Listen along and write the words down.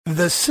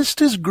The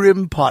Sisters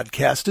Grimm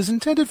podcast is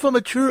intended for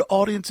mature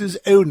audiences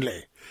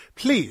only.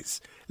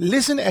 Please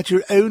listen at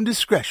your own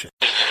discretion.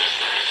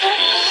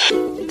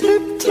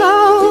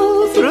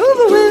 Tiptoe through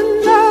the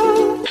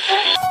window.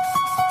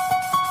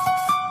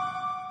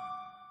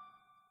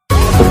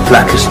 The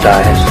blackest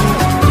eyes,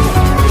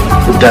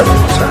 the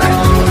devil's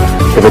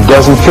eyes. If it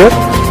doesn't fit,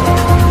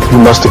 you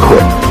must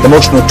acquit. The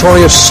most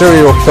notorious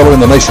serial killer in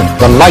the nation,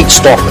 the Night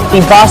Stalker. The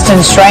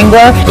Boston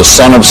Strangler. The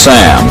Son of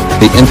Sam.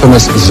 The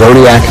infamous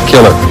Zodiac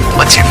Killer.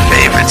 What's your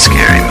favorite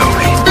scary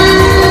movie?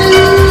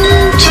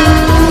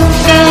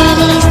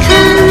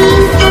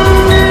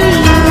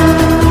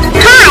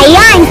 Hi,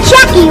 I'm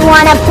Chucky.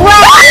 Wanna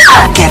play?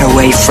 Get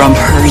away from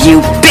her, you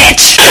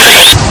bitch!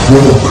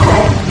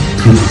 Welcome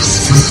to the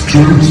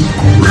Sisters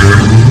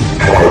Grimm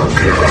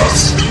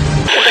podcast.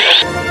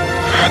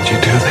 How'd you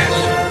do this?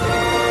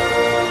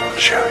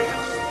 Show you.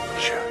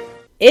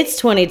 It's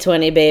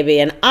 2020, baby,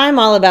 and I'm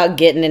all about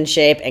getting in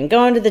shape and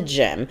going to the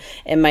gym.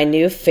 And my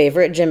new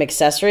favorite gym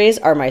accessories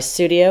are my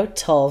Studio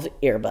 12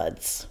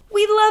 earbuds.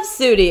 We love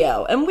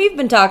Studio, and we've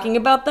been talking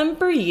about them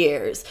for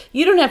years.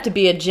 You don't have to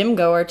be a gym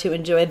goer to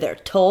enjoy their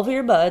 12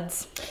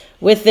 earbuds.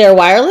 With their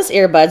wireless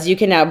earbuds, you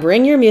can now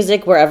bring your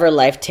music wherever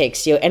life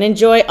takes you and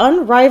enjoy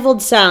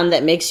unrivaled sound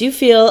that makes you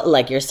feel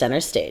like you're center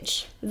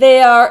stage.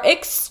 They are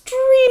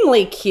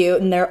extremely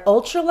cute, and they're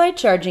ultralight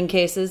charging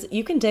cases.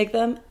 You can take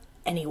them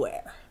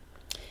anywhere.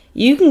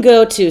 You can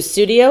go to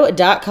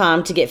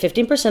studio.com to get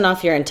 15%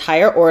 off your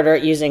entire order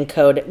using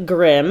code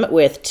GRIM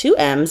with 2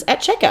 M's at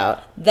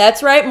checkout.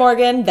 That's right,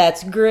 Morgan.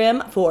 That's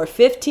GRIM for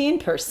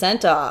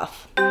 15%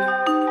 off.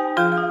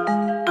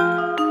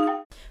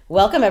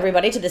 Welcome,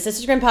 everybody, to the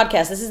Sisters Grimm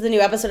podcast. This is the new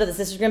episode of the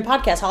Sisters Grimm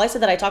podcast. Holly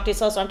said that I talk too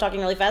slow, so I'm talking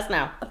really fast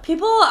now.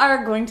 People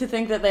are going to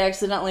think that they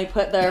accidentally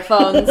put their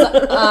phones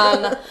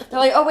on. They're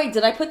like, oh, wait,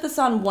 did I put this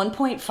on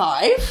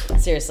 1.5?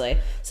 Seriously.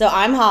 So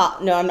I'm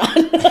No, I'm not.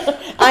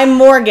 I'm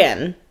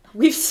Morgan.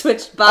 We've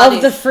switched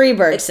bodies. Of the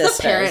Freeberg it's sisters.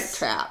 The Parent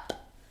Trap.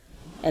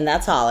 And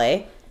that's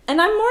Holly.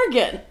 And I'm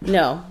Morgan.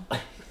 No.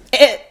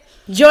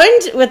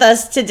 Joined with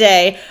us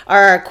today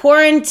are our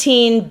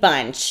quarantine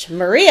bunch,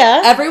 Maria.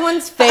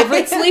 Everyone's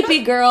favorite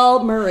sleepy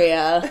girl,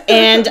 Maria.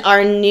 And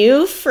our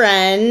new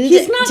friend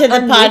He's not to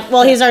the our pod.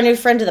 Well, he's our new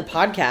friend to the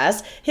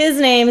podcast. His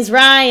name's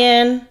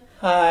Ryan.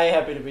 Hi,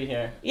 happy to be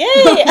here. Yay!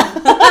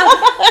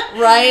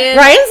 Ryan's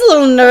a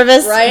little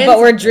nervous, but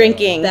we're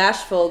drinking.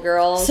 Bashful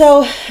girl.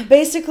 So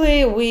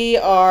basically, we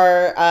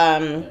are.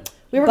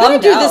 We were going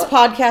to do this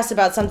podcast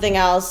about something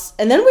else,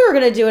 and then we were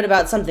going to do it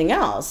about something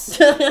else.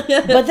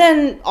 But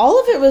then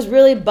all of it was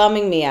really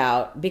bumming me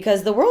out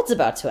because the world's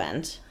about to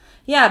end.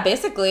 Yeah,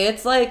 basically,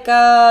 it's like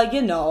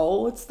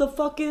it's the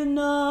fucking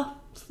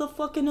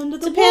end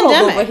of the world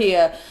pandemic over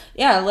here.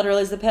 Yeah,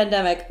 literally, it's the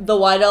pandemic. The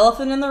white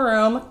elephant in the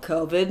room,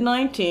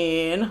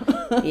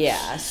 COVID-19.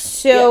 Yeah.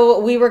 So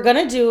we were going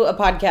to do a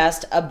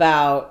podcast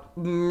about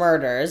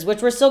murders,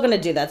 which we're still going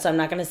to do that, so I'm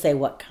not going to say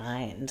what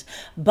kind.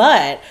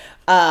 But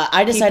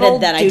I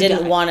decided that I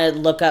didn't want to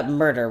look up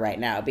murder right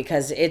now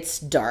because it's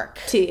dark.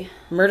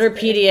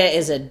 Murderpedia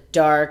is a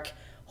dark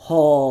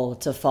hole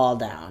to fall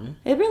down.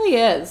 It really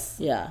is.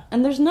 Yeah.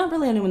 And there's not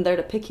really anyone there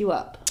to pick you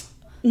up.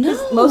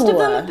 No. Most of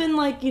them have been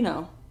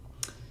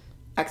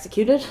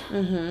executed.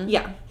 Mm-hmm.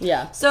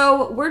 Yeah.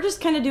 So we're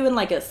just kind of doing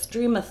like a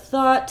stream of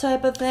thought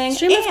type of thing.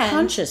 Stream of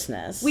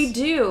consciousness. We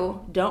do.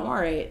 Don't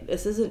worry.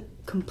 This isn't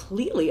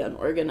completely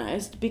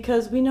unorganized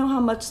because we know how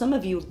much some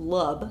of you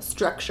love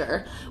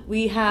structure.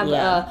 We have,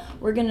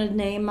 we're going to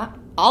name,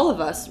 all of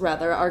us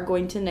rather, are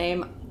going to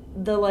name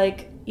the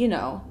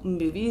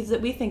movies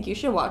that we think you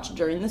should watch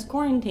during this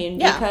quarantine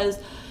because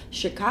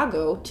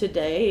Chicago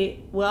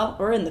today,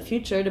 or in the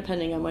future,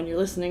 depending on when you're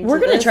listening to this. We're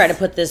going to try to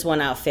put this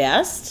one out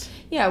fast.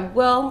 Yeah,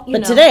 well,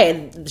 But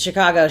today,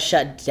 Chicago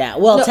shut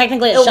down. Well,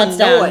 technically it shuts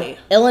down.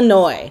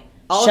 Illinois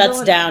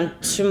shuts down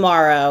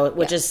tomorrow,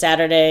 which is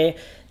Saturday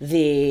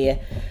the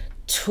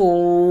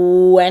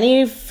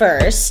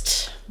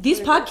 21st.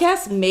 These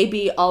podcasts may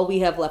be all we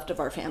have left of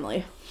our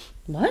family.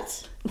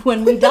 What?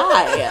 When we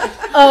die.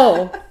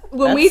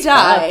 When we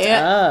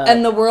die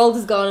and the world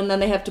is gone and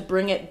then they have to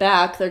bring it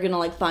back, they're going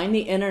to find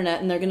the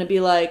internet and they're going to be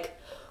like,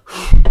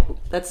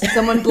 that's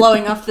someone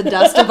blowing off the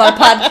dust of our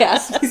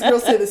podcast. These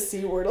girls say the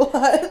C word a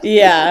lot.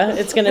 Yeah,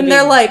 it's going to be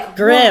they're like,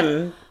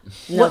 grim.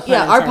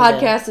 Our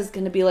podcast is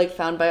going to be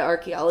found by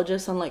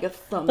archaeologists on a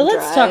thumb drive. But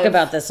let's talk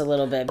about this a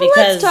little bit because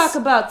let's talk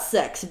about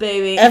sex,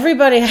 baby.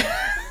 Everybody,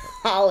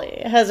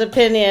 Holly, has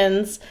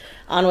opinions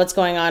on what's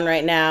going on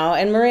right now.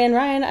 And Maria and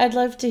Ryan, I'd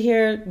love to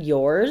hear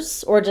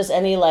yours or just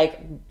any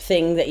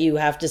thing that you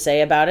have to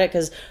say about it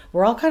because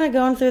we're all kind of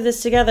going through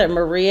this together.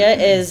 Maria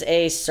is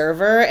a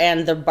server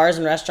and the bars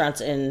and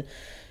restaurants in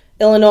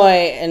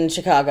Illinois and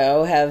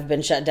Chicago have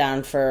been shut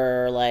down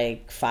for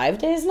 5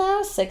 days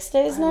now, 6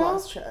 days now. I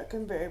lost track.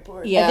 I'm very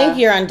bored. Yeah. I think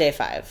you're on day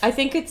 5. I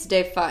think it's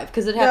day 5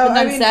 because it happened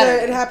on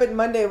Saturday. It happened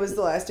Monday was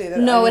the last day that.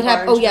 No, it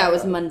happened. Oh yeah, it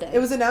was Monday. It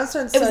was announced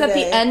on Sunday. It was at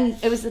the end.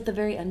 It was at the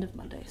very end of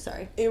Monday.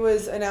 Sorry. It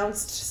was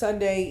announced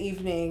Sunday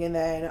evening, and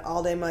then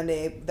all day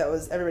Monday. That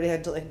was everybody had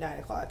until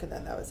 9:00, and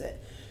then that was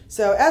it.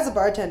 So as a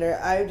bartender,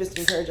 I would just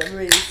encourage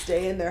everybody to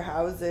stay in their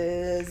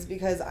houses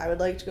because I would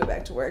like to go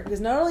back to work.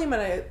 Because not only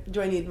do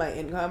I need my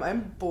income,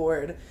 I'm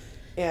bored.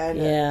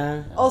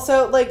 And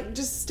also, like,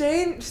 just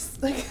stay in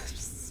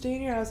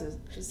your houses.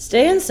 Just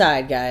Stay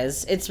inside,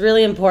 guys. It's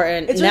really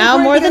important It's now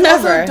really more than important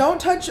because ever. also,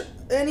 don't touch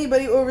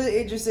anybody over the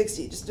age of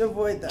 60. Just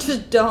avoid them.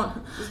 Just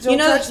don't. Just don't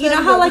touch You know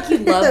them, how but- like you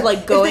love like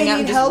If going they out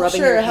and need just help,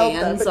 rubbing sure, your help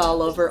them, hands but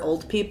all over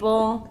old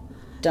people.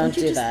 Don't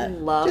do just that.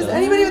 Love Just them?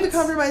 anybody with a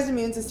compromised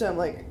immune system,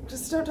 like,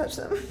 just don't touch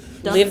them.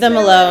 Leave them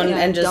alone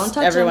and Don't just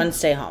touch everyone them.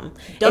 stay home.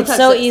 Don't It's touch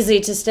so it. easy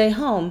to stay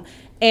home.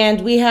 And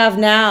we have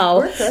now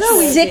We're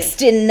crushing it.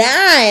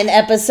 69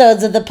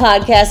 episodes of the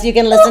podcast you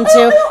can listen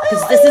to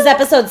because this is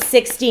episode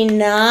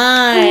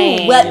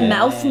 69. Wet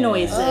mouth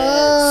noises.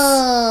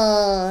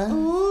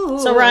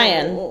 So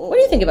Ryan, what do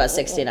you think about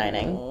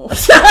 69ing?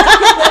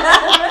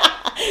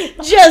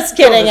 Just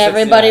kidding,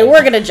 everybody.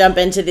 We're gonna jump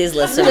into these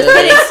lists of movies.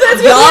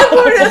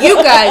 You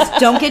guys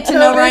don't get to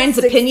know COVID Ryan's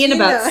opinion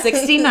about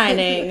 69.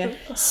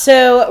 69ing.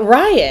 So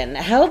Ryan,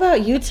 how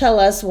about you tell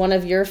us one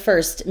of your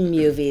first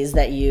movies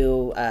that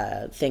you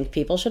think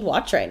people should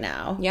watch right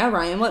now? Yeah,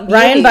 Ryan, what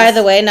Ryan, by movies?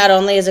 the way, not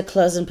only is a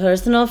close and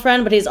personal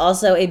friend, but he's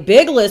also a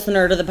big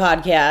listener to the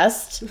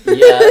podcast.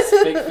 Yes,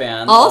 big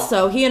fan.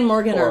 Also, he and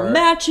Morgan are Or-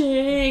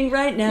 matching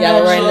right now. Yeah,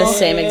 we're wearing the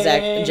same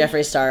exact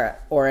Jeffree Star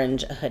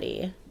orange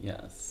hoodie.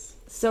 Yes.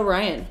 So,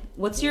 Ryan,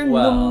 what's your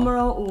Well,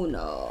 numero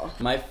uno?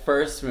 My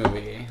first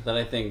movie that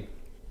I think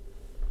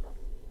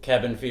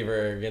Cabin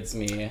Fever gets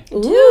me.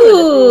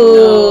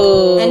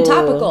 Ooh. And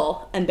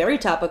topical. And very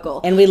topical.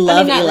 And we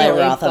love not Eli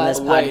really, Roth on but- this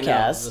Wait, no,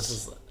 podcast. this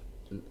is.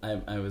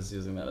 I was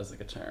using that as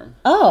like a term.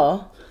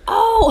 Oh.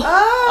 Oh!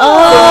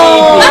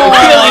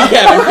 Feeling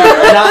Cabin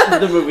Fever, not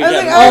the movie Cabin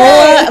Fever.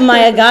 Oh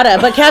my god.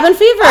 But Cabin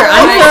Fever,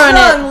 I'm throwing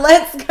it.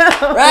 Let's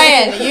go.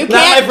 Ryan, you can't.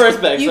 Not my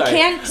first pick, You sorry.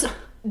 can't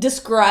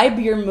describe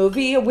your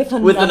movie with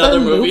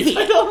Another movie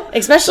title.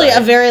 Especially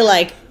Sorry. a very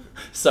like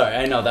Sorry,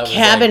 I know that was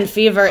Cabin like,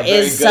 Fever a very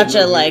is good such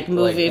a like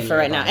movie in for your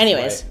right now. honest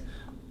Anyways. way.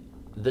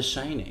 The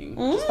Shining.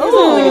 It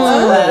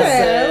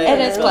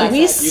is classic. We You kind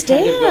of go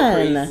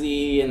stan.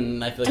 crazy,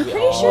 and I feel like I'm we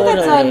pretty all sure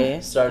that's Totally.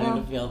 on. starting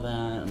to feel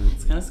that, and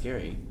it's kind of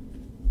scary.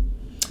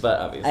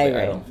 But obviously, I I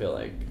agree. don't feel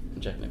like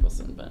Jack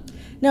Nicholson. But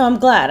No, I'm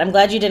glad. I'm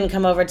glad you didn't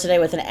come over today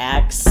with an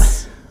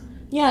axe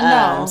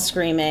Yeah, no.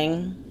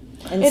 screaming.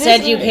 Instead,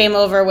 is you right. came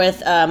over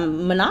with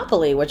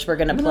Monopoly, which we're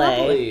gonna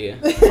play.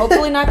 Monopoly.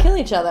 Hopefully not kill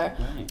each other.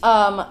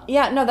 Right.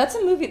 Yeah, no, that's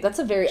a movie. That's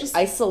a very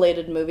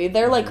isolated movie.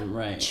 They're like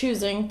Right.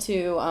 choosing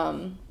to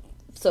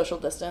social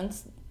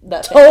distance.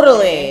 That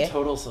Totally.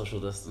 Total social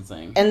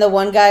distancing. And the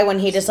one guy, when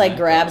he just like Smack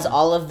grabs down.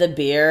 all of the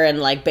beer and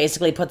like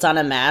basically puts on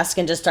a mask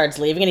and just starts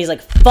leaving, and he's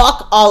like,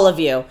 "Fuck all of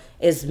you,"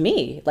 is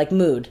me, like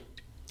mood.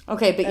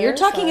 Okay, but you're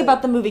talking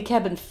about the movie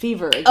Cabin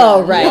Fever again.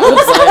 Oh right.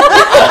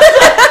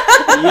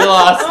 You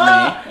lost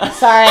me.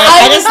 Sorry,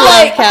 I just was love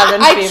like-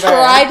 Cabin I Fever.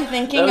 tried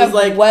thinking That was of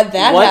like, what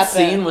that what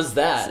happened. scene was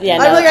that? Yeah, I'm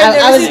no, like, I've I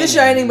never was- seen The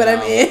Shining, but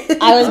I'm in.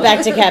 I was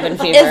back to Cabin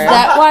Fever. Is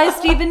that why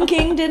Stephen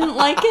King didn't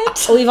like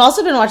it? We've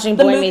also been watching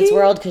Boy movie? Meets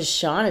World because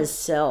Sean is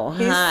so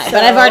high. so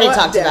But I've already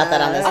talked about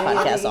that on this daddy.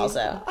 podcast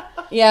also.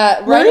 Yeah,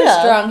 Ryder Maria.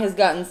 Strong has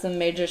gotten some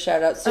major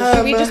shout outs. So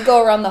should we just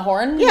go around the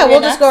horn? Yeah,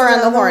 we'll just go around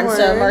the Around the horn.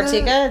 So, horn.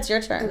 Martika, it's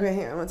your turn. Okay,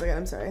 hang on one second.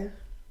 I'm sorry.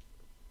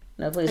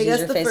 No, please I use guess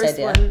your the face first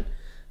idea. one.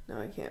 No,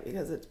 I can't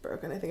because it's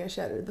broken. I think I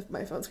shattered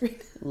my phone screen.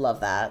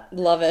 Love that.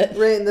 Love it.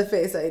 Right in the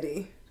face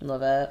ID.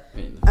 Love it.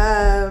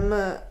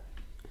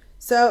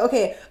 So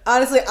okay,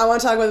 honestly, I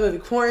want to talk about the movie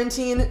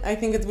Quarantine. I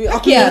think we all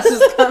know yes.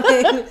 this is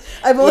coming.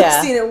 I've only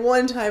Yeah. seen it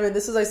one time, and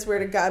this was, I swear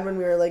to God, when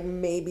we were like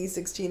maybe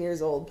 16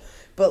 years old.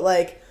 But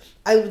like,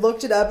 I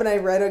looked it up and I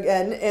read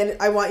again, and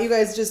I want you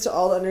guys just to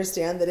all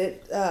understand that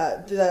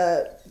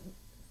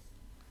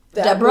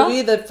that Deborah?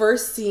 movie, the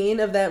first scene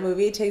of that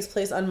movie takes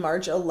place on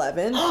March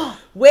 11th,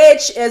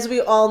 which, as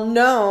we all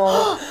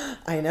know,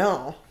 I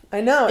know. Is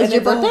and your it's a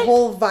birthday?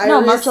 whole virus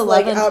No, March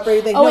like 11th.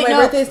 outbreak thing. Oh, No, wait, my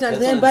no. birthday's not That's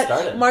then, when it but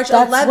started. March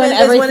That's 11th when is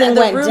when everything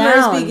the went rumors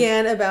down.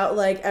 began about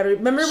like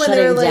remember when Shutting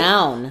they were like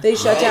down. they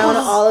shut down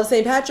all of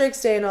St. Patrick's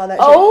Day and all that.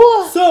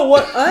 Oh. shit. So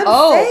what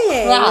I'm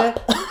saying crap.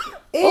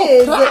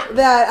 is crap.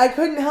 that I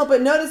couldn't help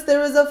but notice there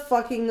was a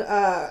fucking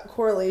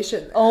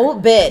correlation. there. Oh,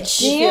 bitch.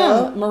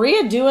 Damn,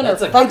 Maria doing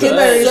That's her a I fucking did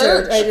my good-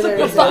 research. research. I did my good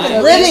research.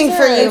 find. Living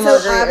for you, And so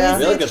Margarita. obviously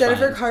Really it's good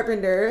Jennifer find.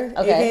 Carpenter,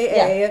 Okay,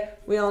 aka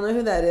we all know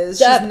who that is.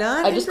 Deb. She's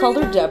not. I in just called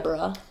her Bring It On.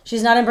 Deborah.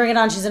 She's not in Bring It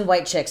On. She's in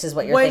White Chicks, is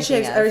what you're White thinking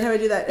Chicks. of. Every time I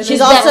do that, and She's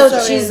then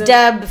also in the-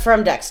 Deb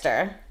from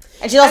Dexter,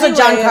 and she's also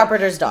John Anyway,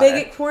 Carpenter's daughter.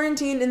 They get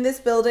quarantined in this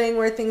building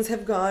where things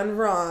have gone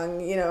wrong,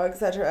 et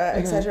cetera,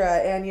 et cetera.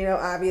 And,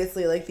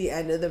 obviously, like, the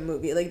end of the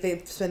movie, like,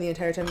 they spend the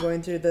entire time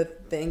going through the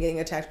thing, getting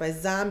attacked by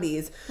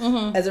zombies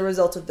as a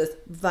result of this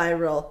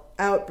viral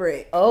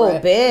outbreak. Oh,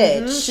 Right.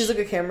 bitch. She's like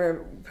a camera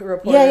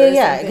reporter.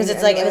 Yeah, or 'cause something,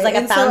 it's like- it was like a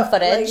and found so,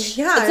 footage.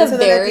 yeah, It's and a so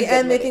then at very the good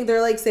end they movie. think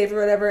they're like safe or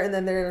whatever, and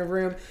then they're in a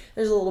room.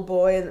 There's a little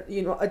boy, and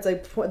it's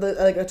like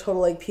a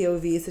total like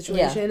POV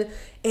situation,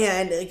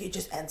 and like it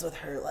just ends with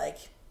her like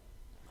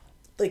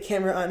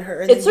camera on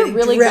her. And It's then a getting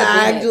really good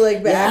dragged remake.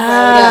 like back by Yeah.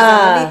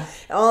 like a zombie.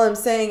 And all I'm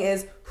saying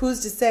is, who's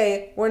to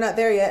say? We're not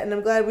there yet, and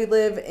I'm glad we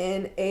live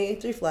in a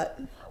 3-flat.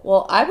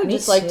 Well, I would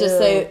just like to too.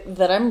 say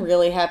that I'm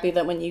really happy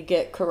that when you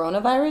get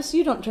coronavirus,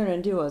 you don't turn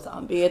into a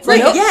zombie. It's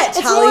Right, like yet, it's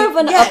Holly, more of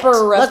an yet. upper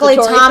Luckily,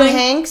 respiratory Tom thing.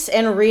 Hanks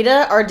and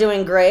Rita are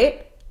doing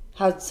great.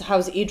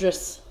 How's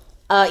Idris?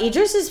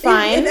 Idris is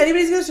fine. If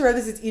anybody's going to survive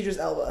this, it's Idris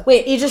Elba.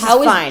 Wait, Idris how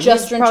is fine.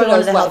 Just He's probably one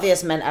of the wife?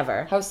 healthiest men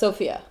ever. How's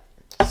Sophia?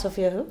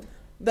 Sophia who?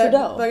 That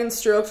Trudeau. fucking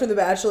stroke from The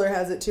Bachelor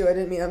has it too. I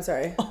didn't mean. I'm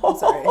sorry. I'm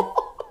sorry.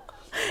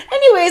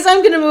 Anyways, I'm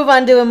going to move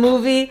on to a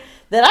movie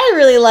that I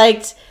really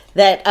liked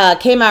that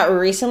came out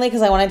recently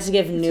because I wanted to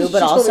give new but She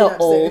told me also not to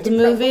say old anything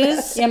about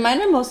movies. Yeah,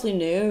 mine are mostly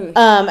new.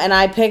 And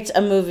I picked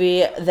a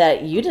movie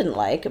that you didn't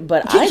like,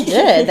 but I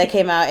did, that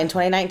came out in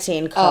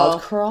 2019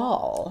 called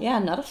Crawl. Yeah,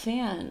 not a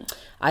fan.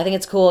 I think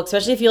it's cool,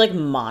 especially if you like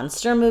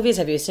monster movies.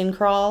 Have you seen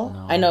Crawl?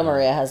 No, I know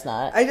Maria has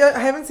not. I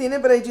haven't seen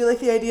it, but I do like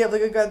the idea of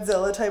like a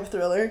Godzilla type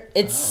thriller.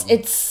 It's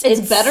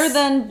better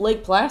than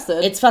Lake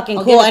Placid. It's fucking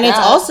I'll cool, give it and it's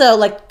that. also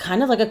like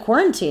kind of like a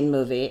quarantine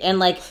movie and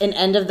like an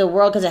end of the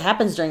world because it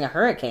happens during a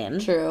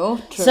hurricane. True.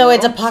 So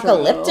it's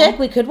apocalyptic.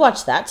 We could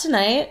watch that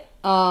tonight.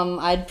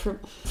 I'd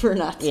prefer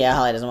not to. Yeah,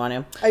 Holly doesn't want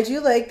to. I do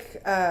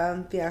like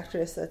the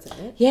actress that's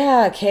in it.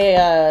 Yeah,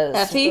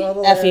 Effie?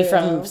 Effie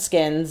from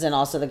Skins, and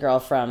also the girl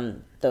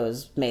from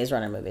those Maze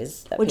Runner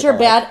movies, that Which people are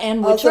bad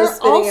and which Also are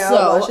spitting out,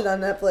 also watch it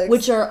on Netflix.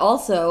 which are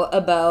also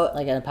about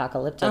like an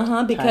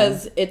apocalyptic.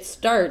 because it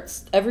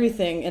starts,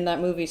 everything in that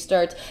movie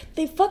starts.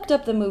 They fucked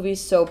up the movie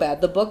so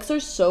bad. The books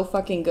are so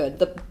fucking good.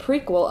 The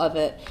prequel of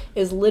it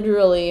is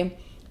literally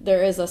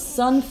there is a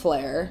sun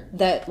flare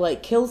that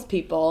like kills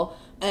people,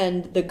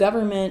 and the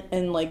government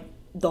and like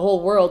the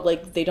whole world,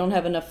 like they don't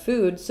have enough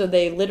food, so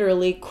they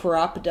literally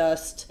crop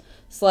dust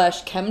 /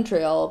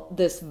 chemtrail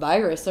this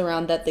virus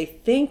around that they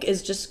think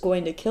is just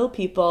going to kill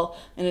people,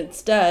 and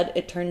instead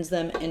it turns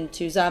them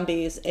into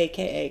zombies,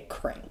 aka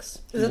cranks.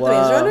 Is it the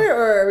Maze Runner,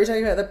 or are we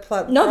talking about the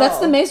plot? No, that's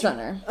the Maze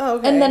Runner. Oh,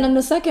 okay. And then in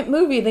the second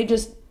movie, they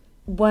just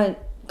went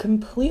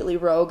completely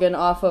rogue and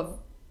off of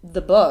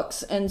the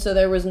books, and so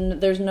there's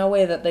no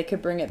way that they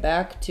could bring it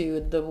back to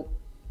the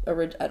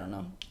I don't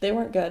know. They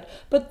weren't good,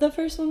 but the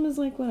first one was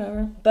like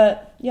whatever.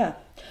 But yeah,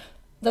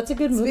 that's a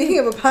good movie. Speaking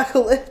of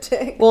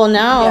apocalyptic. Well,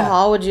 now,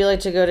 Hall, would you like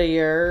to go to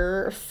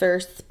your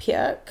first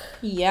pick?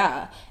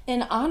 Yeah,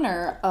 in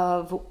honor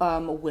of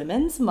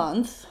Women's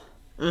Month,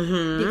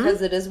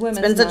 because it is Women's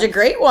Month. It's been such a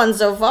great one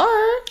so far.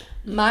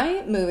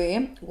 My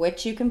movie,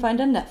 which you can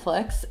find on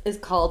Netflix, is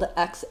called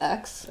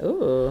XX.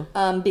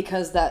 Ooh.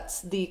 Because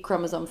that's the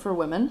chromosome for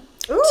women.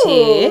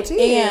 Ooh,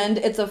 T. And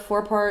it's a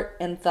 4-part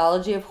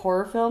anthology of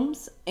horror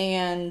films,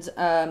 and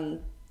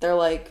they're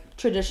like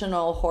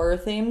traditional horror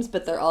themes,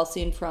 but they're all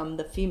seen from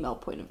the female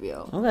point of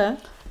view. Okay.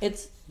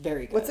 It's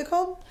very good. What's it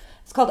called?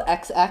 It's called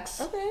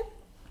XX. Okay.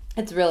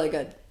 It's really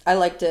good. I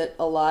liked it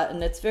a lot,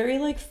 and it's very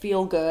like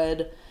feel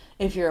good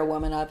if you're a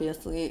woman,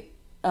 obviously.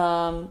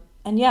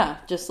 And yeah,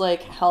 just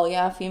like hell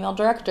yeah, female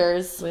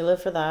directors. We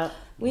live for that.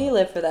 We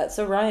live for that.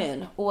 So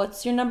Ryan,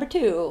 what's your number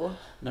 2?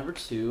 Number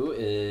 2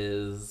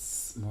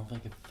 is more of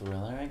like a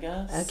thriller, I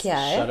guess.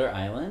 Okay. Shutter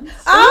Island.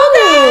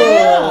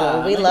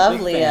 Oh, we I'm a love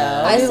big Leo.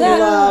 fan. I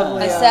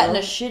love sat in a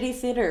shitty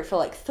theater for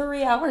like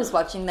 3 hours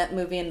watching that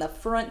movie in the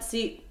front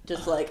seat,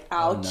 just like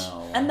ouch.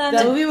 Oh, no. And then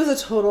That movie was a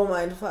total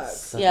mindfuck.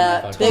 Such a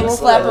yeah, fucking big fun.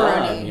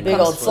 slapperoni, You Big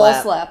know, old full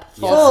slap. slap,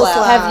 full Full slap.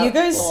 slap. Have you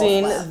guys Full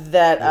seen slap.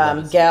 that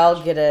love it. Gal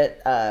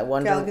Gadot,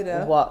 Gal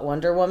Gadot.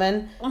 Wonder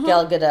Woman?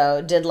 Gal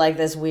Gadot did like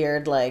this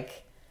weird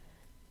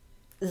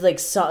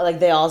song, like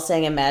they all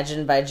sang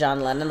 "Imagine" by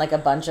John Lennon, like a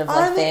bunch of On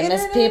like the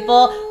famous internet?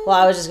 people. Well,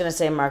 I was just gonna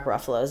say Mark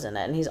Ruffalo's in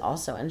it, and he's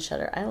also in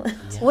Shutter Island.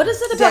 What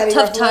is it about Daddy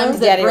tough Ruffalo? times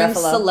that Daddy brings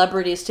Ruffalo.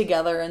 celebrities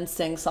together and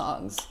sing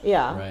songs?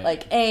 Yeah, Right.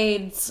 Like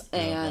AIDS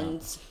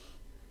and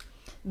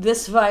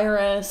this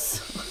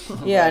virus.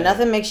 yeah.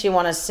 Nothing makes you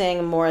want to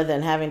sing more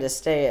than having to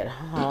stay at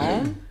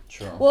home.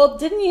 True. Well,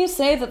 didn't you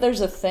say that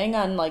there's a thing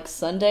on like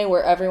Sunday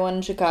where everyone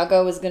in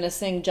Chicago is going to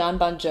sing John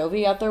Bon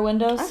Jovi out their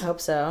windows? I hope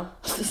so.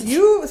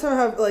 You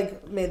somehow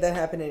like made that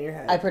happen in your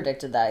head. I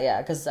predicted that, yeah,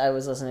 because I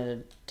was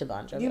listening to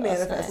Bon Jovi. You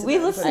last manifested. night. We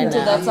that. listened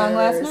to I that know. song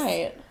last Years.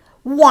 night.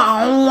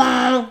 Wow,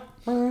 wow.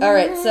 All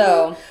right,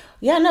 so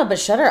Yeah, no, but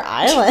Shutter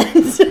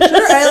Island. Shutter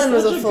Island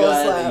was a full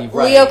Good- slap.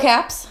 right. Leo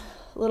Caps,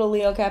 little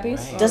Leo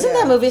Cappies. Right. Doesn't yeah.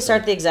 that movie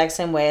start the exact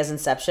same way as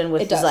Inception,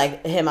 which It is does.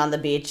 like him on the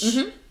beach?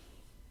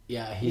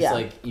 Yeah, he's Yeah.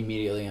 like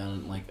immediately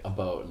on like a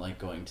boat, like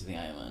going to the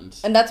island.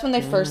 And that's when they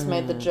first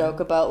made the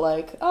joke about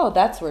like, oh,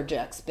 that's where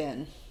Jack's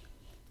been.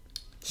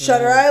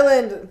 Shutter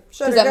Island.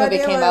 Shutter Because that movie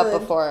goddamn came out Island.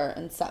 before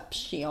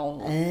Inception.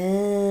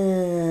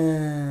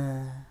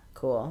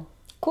 Cool.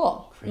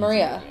 Cool. Crazy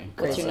Maria, movie.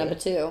 what's your number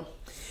 2?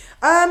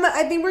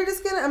 I think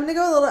I'm gonna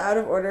go a little out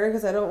of order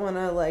because I don't want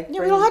to like. Yeah, we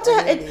bring don't have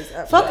to. any of these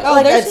up. Fuck, Oh,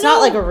 like there's it's not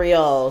no- like a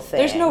real thing.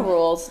 There's no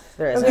rules.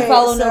 There isn't. Okay,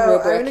 follow no so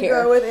rubric I'm gonna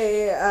here. go with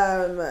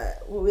a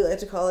what we like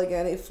to call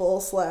again a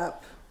full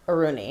slap. A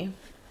Rooney.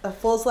 A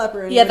full slap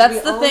Rooney. Yeah, which that's we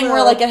the all thing where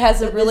know like it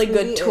has a that really this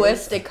good movie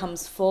twist. is. It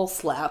comes full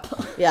slap.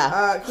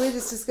 Yeah. Can we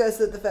just discuss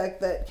that the fact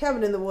that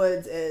Cabin in the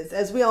Woods is,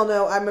 as we all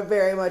know, I'm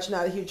very much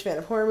not a huge fan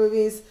of horror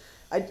movies,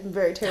 I'm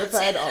very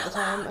terrified all the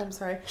time. I'm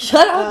sorry.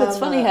 Shut up. It's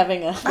funny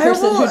having a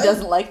person who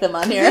doesn't like them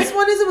on here. This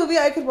one is a movie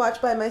I could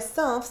watch by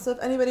myself, so if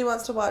anybody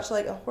wants to watch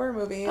like a horror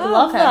movie I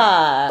love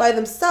that. by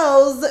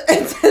themselves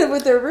instead of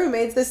with their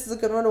roommates, this is a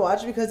good one to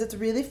watch because it's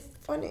really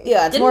funny.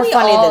 Yeah, it's Didn't more we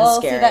funny all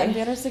than scary. see that in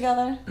theaters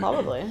together?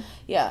 Probably.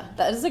 Yeah,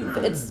 that is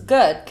it's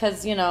good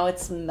because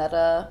it's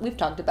meta. We've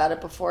talked about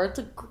it before.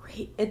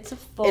 It's a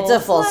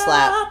full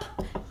slap.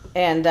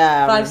 And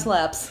 5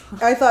 slaps.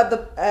 I thought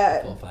the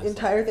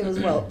entire thing was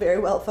very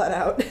well thought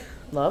out.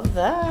 Love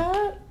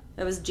that.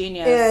 That was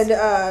genius.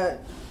 And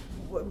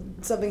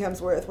something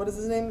Hemsworth. What is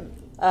his name?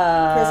 Chris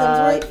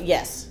Hemsworth?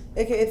 Yes.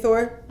 AKA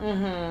Thor.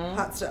 Mm-hmm.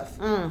 Hot stuff.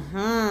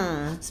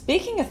 Mm-hmm.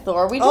 Speaking of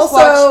Thor, we just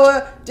also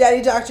watched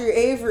Daddy Dr.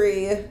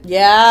 Avery.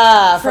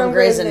 Yeah, from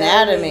Grey's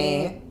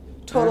Anatomy.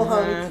 Total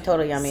hunk.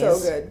 Total yummies. So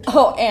good.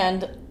 Oh,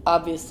 and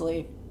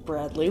obviously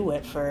Bradley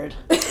Whitford.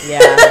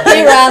 Yeah.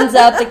 He rounds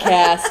out the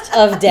cast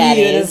of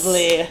daddies.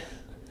 Beautifully.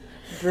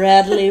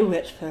 Bradley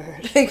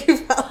Whitford. Thank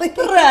you, Polly.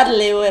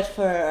 Bradley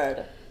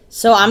Whitford.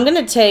 So I'm going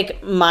to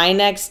take my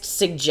next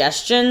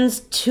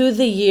suggestions to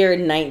the year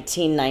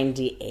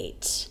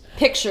 1998.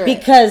 Picture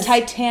because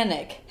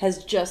Titanic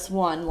has just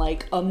won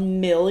like a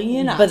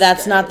million Oscars. But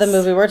that's not the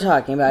movie we're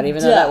talking about,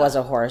 even though that was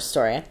a horror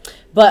story.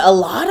 But a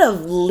lot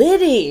of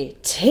litty,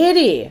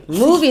 titty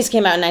movies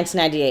came out in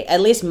 1998.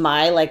 At least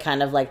my, like,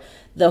 kind of like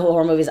the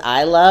horror movies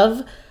I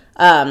love.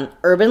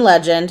 Urban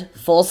Legend,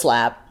 Full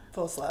Slap.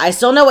 Full Slap. I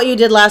Still Know What You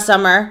Did Last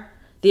Summer.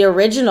 The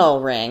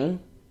original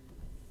Ring.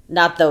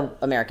 Not the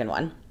American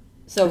one.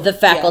 So The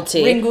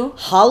Faculty. Yeah. Ringu.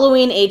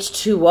 Halloween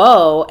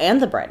H2O.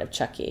 And The Bride of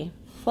Chucky.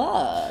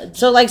 Fudge.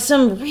 So, like,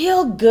 some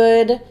real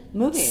good,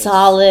 movies.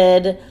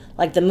 Solid,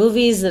 like the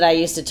movies that I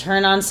used to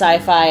turn on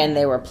Sci-Fi and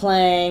they were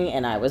playing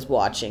and I was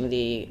watching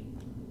the,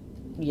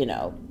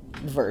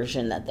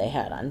 version that they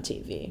had on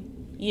TV.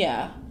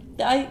 Yeah.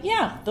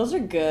 Yeah, those are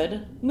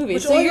good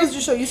movies. Which only goes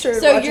to show you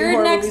started watching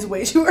horror movies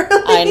way too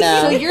early. I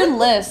know. So your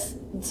list,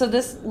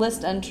 this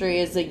list entry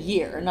is a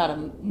year, not a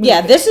movie.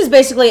 Yeah, this is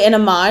basically an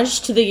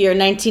homage to the year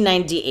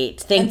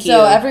 1998. Thank you.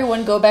 So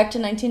everyone go back to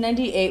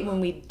 1998 when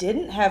we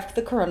didn't have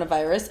the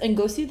coronavirus and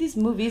go see these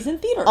movies in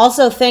theaters.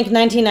 Also thank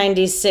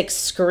 1996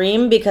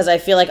 Scream because I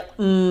feel like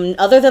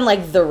other than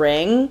like The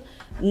Ring,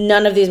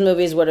 none of these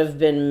movies would have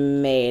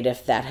been made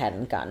if that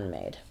hadn't gotten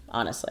made,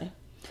 honestly.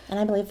 And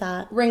I believe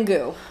that.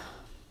 Ringu.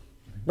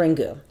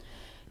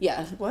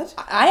 Yeah. What?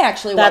 I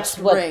actually watched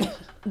Ring.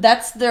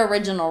 That's the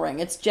original Ring.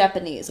 It's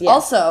Japanese. Yeah.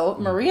 Also,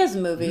 Maria's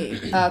movie,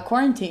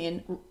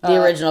 Quarantine.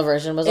 The original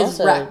version was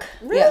also Wreck.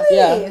 Really?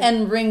 Yeah.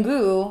 And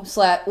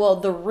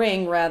Ringu, The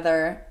Ring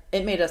rather,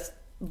 it made a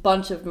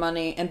bunch of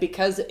money, and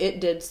because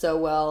it did so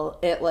well,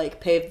 it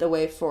like paved the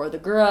way for The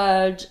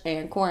Grudge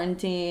and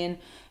Quarantine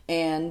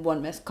and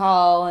One Missed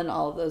Call and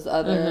all of those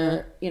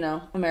other,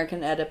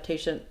 American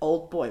adaptation.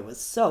 Old Boy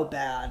was so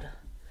bad.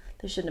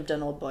 They shouldn't have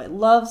done Old Boy.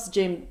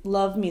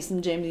 Love me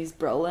some James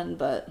Brolin,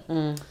 but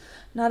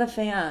not a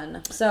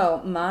fan.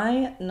 So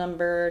my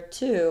number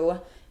 2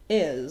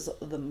 is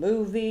the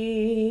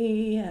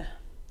movie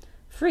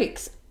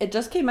Freaks. It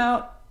just came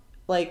out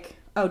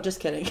just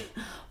kidding.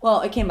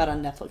 Well, it came out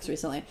on Netflix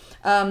recently.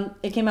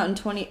 It came out in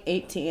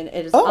 2018.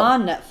 It is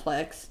on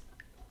Netflix,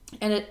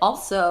 and it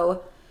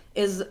also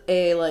is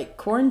a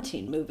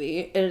quarantine movie.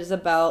 It is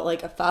about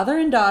a father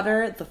and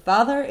daughter. The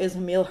father is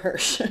Emil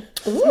Hirsch.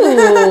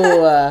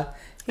 Ooh.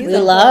 The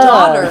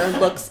daughter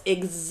looks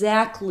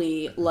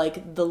exactly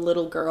like the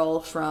little girl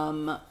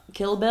from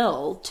Kill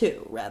Bill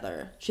 2,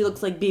 rather. She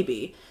looks like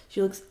BB.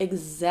 She looks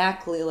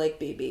exactly like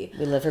BB.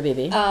 We live for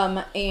BB.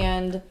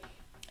 And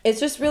it's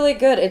just really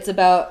good. It's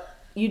about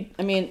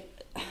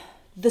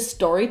the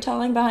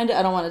storytelling behind it.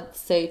 I don't want to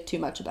say too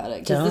much about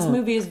it because this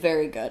movie is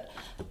very good.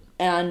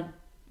 And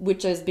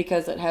which is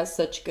because it has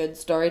such good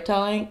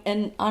storytelling.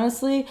 And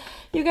honestly,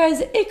 you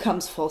guys, it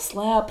comes full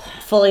slap.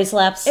 Fully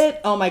slaps.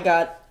 Oh my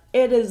god.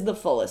 It is the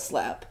fullest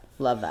slap.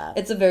 Love that.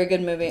 It's a very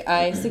good movie.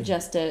 I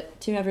suggest it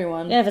to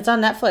everyone. Yeah, if it's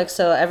on Netflix,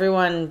 so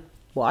everyone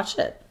watch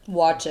it.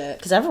 Watch it.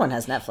 Because everyone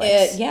has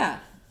Netflix. Yeah.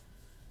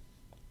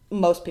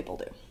 Most people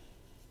do.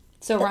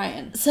 So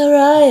Ryan.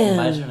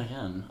 My turn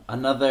again.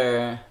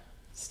 Another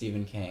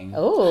Stephen King.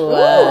 Oh,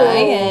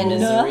 Ryan.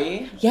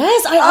 Misery.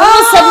 Yes, I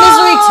almost said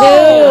Misery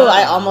too.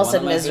 I almost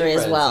said Misery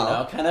as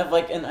well. Kind of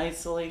like in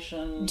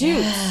isolation.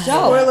 Dude,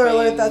 spoiler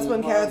alert, that's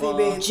when Kathy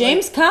Bates.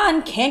 James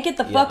Caan can't get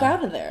the fuck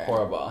out of there.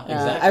 Horrible.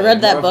 Exactly. I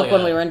read that book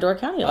when we were in Door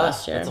County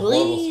last year. It's a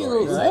horrible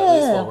story. So at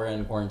least while we're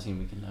in quarantine,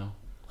 we can now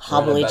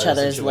hobble each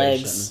other's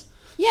legs.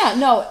 Yeah,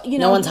 no,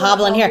 no one's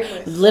hobbling here.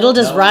 Little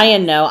does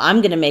Ryan know,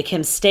 I'm going to make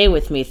him stay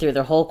with me through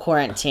the whole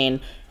quarantine,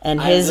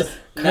 and his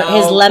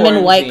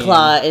lemon White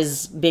Claw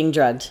is being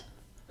drugged.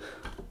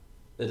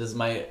 It is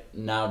my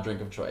now drink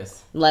of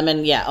choice.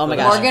 Lemon, yeah. Oh my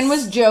gosh. Morgan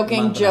was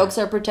joking. Jokes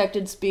are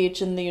protected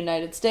speech in the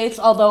United States,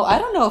 although I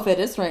don't know if it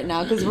is right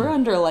now because we're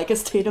under a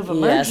state of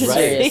emergency. Yes,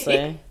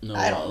 seriously.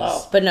 I don't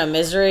know. But no,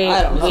 Misery.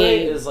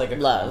 Misery is a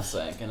love.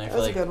 classic, and I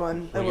feel That's like a good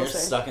one. when you're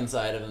stuck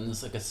inside of it, and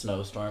it's a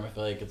snowstorm, I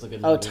feel like it's a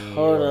good movie. Oh,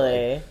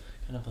 totally.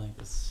 kind of like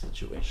this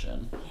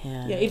situation.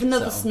 Yeah, even though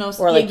the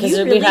snowstorm... Or like, because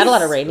we've had a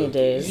lot of rainy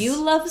days.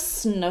 You love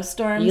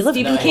snowstorms. You love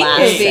Stephen King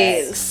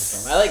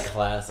movies. I like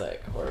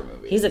classic horror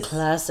movies. He's a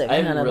classic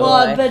kind of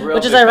really, boy.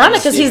 Which is ironic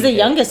because he's the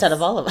youngest out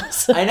of all of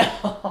us. I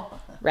know.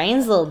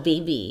 Ryan's little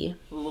baby.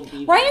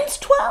 Ryan's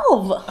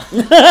 12.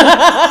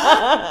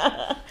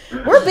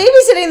 We're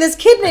babysitting this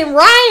kid named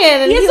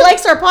Ryan, and he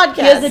likes our podcast.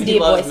 He has a deep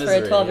voice for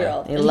a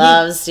 12-year-old. He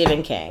loves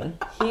Stephen King.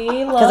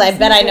 He loves Because I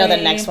bet I know the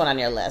next one on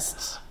your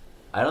list.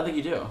 I don't think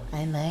you do.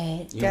 I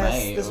might. You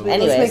might. This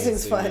Anyways. makes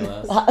things fun.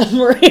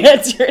 Maria,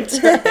 it's your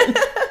turn.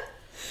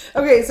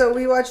 Okay, so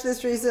we watched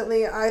this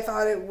recently. I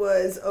thought it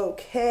was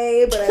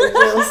okay, but I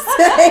will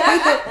say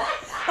that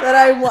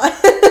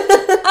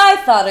I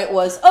thought it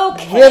was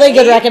okay. Really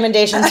good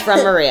recommendations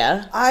from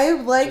Maria. I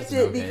liked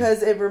it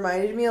because it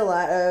reminded me a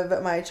lot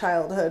of my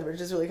childhood, which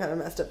is really kind of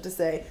messed up to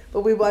say.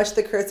 But we watched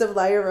The Curse of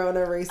La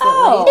Llorona recently.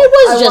 Oh, it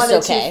was just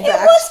okay. It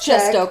was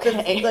just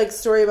okay. The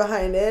story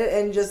behind it,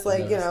 and just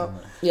like, you know.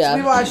 Yeah. So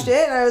we watched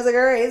it, and I was like,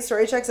 all right,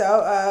 story checks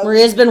out.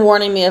 Maria's been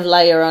warning me of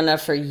La Llorona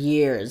for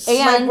years.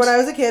 And when I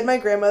was a kid, my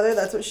grandmother,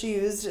 that's what she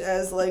used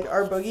as like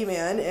our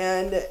boogeyman,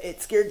 and it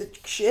scared the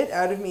shit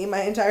out of me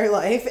my entire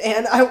life.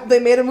 And they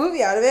made a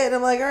movie out of it, and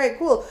I'm like, all right,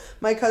 cool.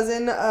 My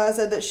cousin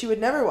said that she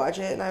would never watch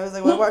it, and I was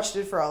like, well, I watched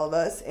it for all of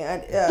us,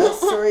 and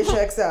story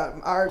checks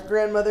out. Our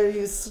grandmother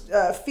used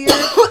fear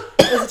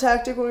as a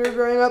tactic when we were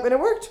growing up, and it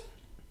worked.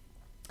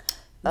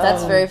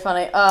 That's very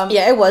funny.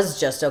 Yeah, it was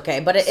just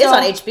okay, but it is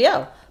on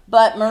HBO.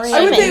 But Maria,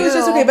 I would say it was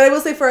just okay, but I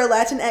will say for our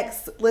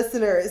Latinx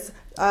listeners,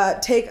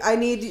 I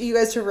need you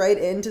guys to write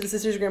into the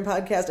Sisters Grimm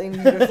podcast. I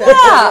need you to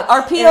fact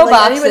our PO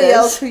boxes. Anybody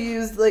else who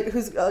used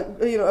whose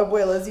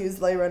abuelas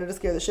used La Llorona to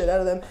scare the shit out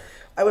of them.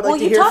 I would like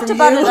to hear from you. Well, you talked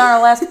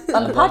about it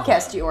on the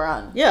podcast you were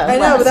on. Yeah, I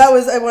know, but that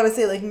was, I want to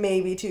say, like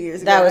maybe 2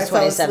 years ago. That was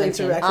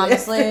 2017.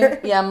 Honestly,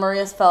 yeah,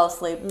 Maria fell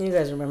asleep. You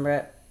guys remember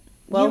it?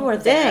 Well, you were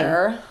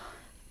there.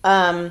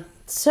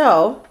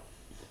 So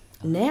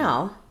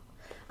now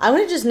I'm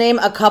gonna just name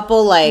a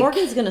couple like.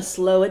 Morgan's gonna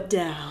slow it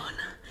down.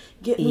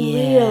 Getting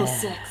real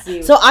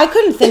sexy. So I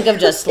couldn't think of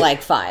just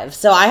like 5.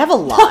 So I have a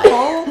lot.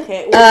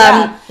 Okay.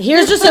 Well,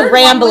 here's just a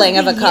rambling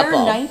of a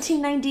couple.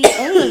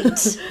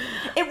 1998.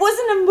 It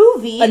wasn't a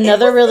movie.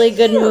 Another really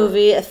good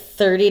movie,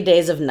 30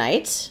 Days of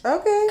Night.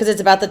 Okay. Because it's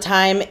about the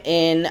time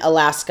in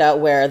Alaska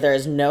where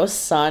there's no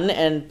sun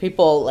and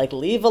people like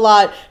leave a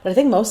lot, but I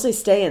think mostly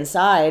stay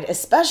inside,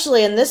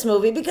 especially in this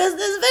movie because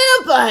there's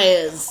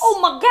vampires. Oh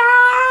my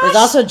gosh. There's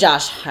also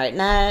Josh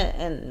Hartnett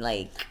and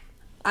like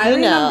I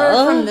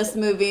remember from this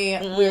movie.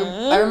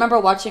 I remember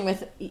watching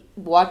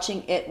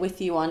it with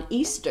you on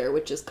Easter,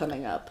 which is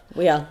coming up.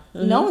 Yeah.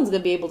 Mm-hmm. No one's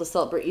gonna be able to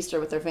celebrate Easter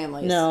with their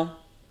families. No.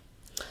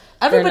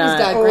 Everybody's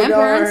got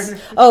grandparents.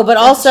 Darn. Oh, but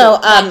also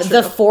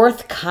The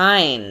Fourth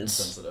Kind.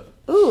 Insensitive.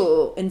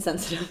 Ooh,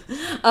 insensitive.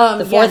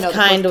 The Fourth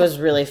Kind was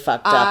really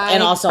fucked up,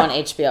 and also on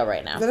HBO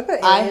right now. Is that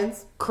about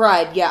aliens? I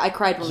cried. Yeah, I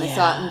cried when I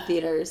saw it in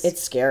theaters.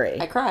 It's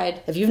scary. I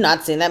cried. If you've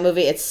not seen that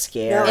movie, it's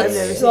scary. No,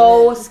 It's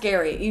so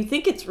scary. You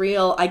think it's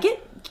real. I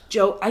get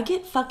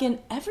fucking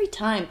every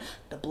time.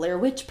 The Blair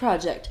Witch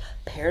Project,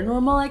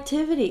 Paranormal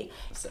Activity.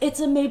 It's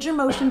a major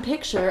motion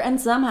picture, and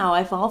somehow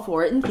I fall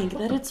for it and think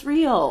that it's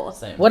real.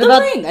 Same. What The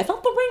about Ring? I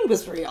thought The Ring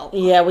was real.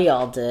 Yeah, we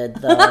all did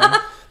though.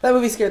 That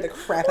movie scared the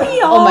crap out of me.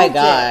 Oh my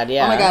god,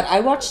 yeah. Oh my god,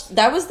 I watched.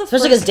 That was the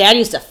Especially because Dad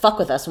used to fuck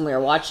with us when we were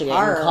watching it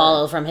Arr. and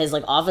call from his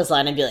like office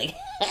line and be like,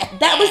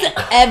 That was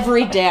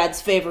every dad's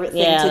favorite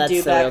thing Yeah, to that's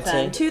do the back real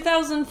then. tea.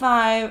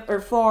 2005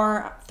 or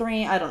 4,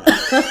 3, I don't know.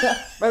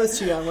 I was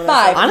too young when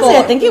 5. Honestly,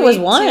 I think it was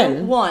 3, 1.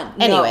 2, 1.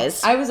 No,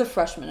 Anyways. I was a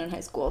freshman in high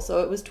school,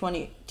 so it was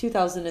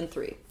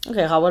 2003.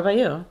 okay, what about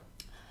you?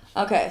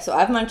 Okay, so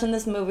I've mentioned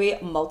this movie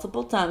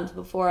multiple times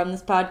before on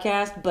this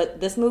podcast, but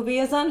this movie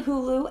is on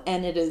Hulu,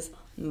 and it is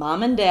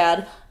Mom and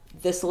Dad.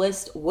 This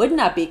list would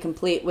not be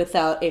complete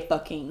without a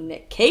fucking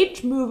Nick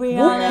Cage movie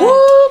on it.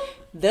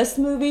 This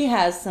movie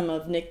has some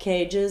of Nick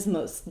Cage's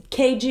most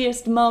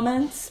cagiest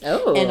moments.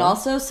 Oh. And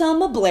also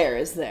Selma Blair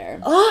is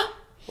there. Oh,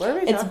 What are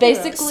we It's talking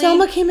basically...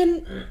 Selma came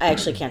in. I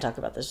actually can't talk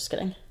about this. Just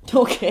kidding.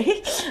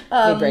 Okay.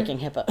 We're breaking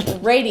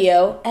HIPAA.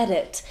 Radio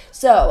edit.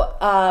 So,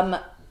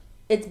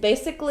 it's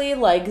basically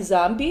like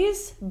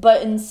zombies,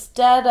 but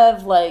instead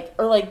of like,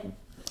 or like,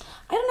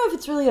 I don't know if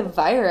it's really a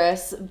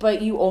virus,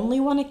 but you only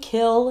want to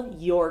kill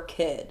your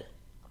kid.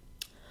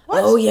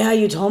 What? Oh yeah,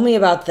 you told me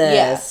about this.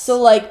 Yeah.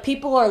 So like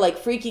people are like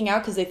freaking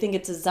out because they think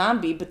it's a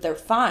zombie, but they're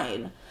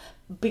fine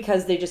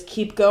because they just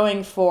keep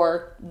going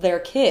for their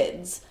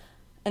kids.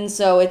 And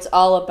so it's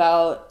all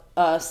about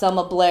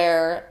Selma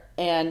Blair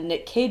and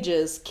Nick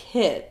Cage's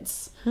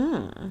kids.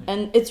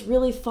 And it's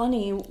really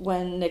funny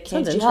when Nick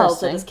Cage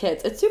yells at his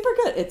kids. It's super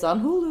good. It's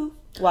on Hulu.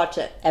 Watch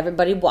it.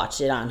 Everybody watch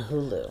it on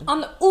Hulu.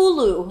 On the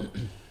Hulu.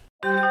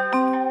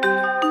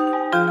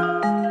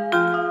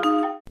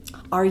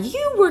 Are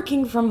you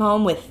working from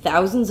home with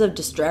thousands of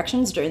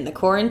distractions during the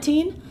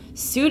quarantine?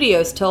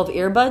 Studio's 12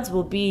 earbuds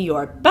will be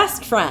your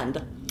best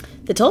friend.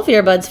 The 12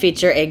 earbuds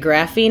feature a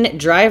graphene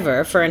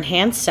driver for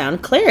enhanced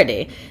sound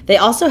clarity. They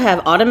also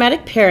have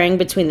automatic pairing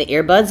between the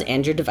earbuds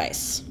and your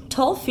device.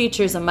 Tull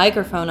features a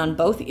microphone on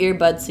both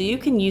earbuds so you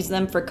can use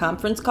them for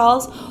conference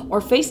calls or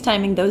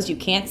FaceTiming those you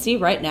can't see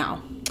right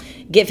now.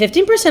 Get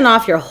 15%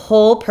 off your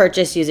whole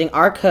purchase using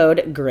our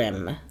code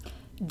GRIM.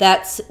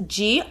 That's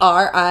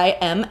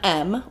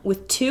GRIMM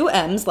with 2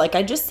 M's, like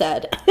I just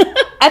said,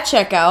 at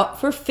checkout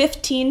for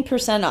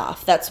 15%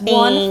 off. That's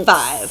 15.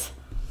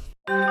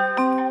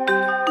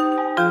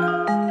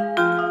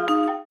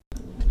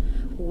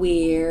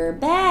 We're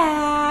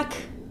back.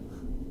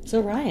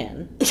 So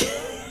Ryan.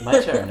 My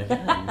turn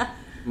again.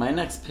 My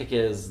next pick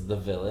is The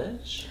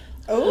Village.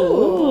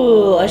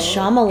 Ooh, a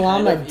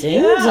Shyamalama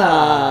ding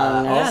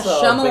dong. Also,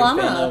 a big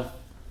Shyamalama. fan of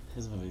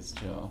his movies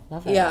too.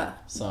 Love it. Yeah.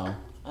 So, I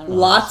don't know.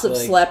 Lots of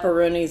like,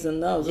 slapperoonies in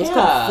those. It's Yeah,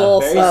 got full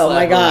very slap. Oh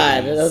my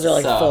god, slapperoonies. those are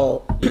like So,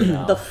 full. you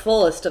know, The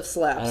fullest of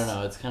slaps. I don't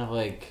know. It's kind of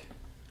like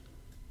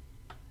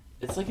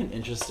it's like an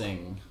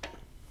interesting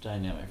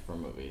dynamic for a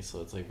movie.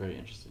 So it's like very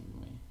interesting to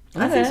me.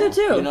 I think so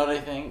too. You know what I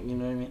think? You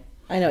know what I mean?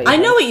 I know. I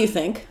know what you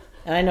think.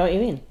 And I know what you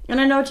mean. And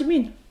I know what you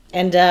mean.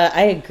 And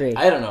I agree.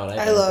 I don't know what I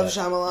think. I love but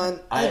Shyamalan.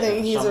 I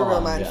think he's a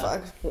real Shyamalan,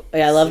 mindfuck.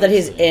 Yeah, I love that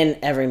he's Seriously. in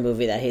every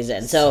movie that he's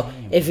in. So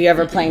if you're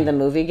ever playing the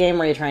movie game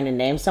where you're trying to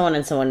name someone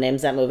and someone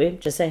names that movie,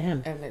 just say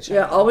him. M. Night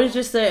Yeah, Shyamalan. always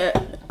just say,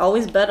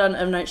 always bet on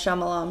M. Night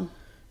Shyamalan.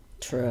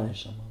 True.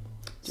 So,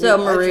 Dude, I trust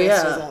his Maria,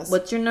 ass.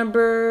 what's your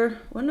number?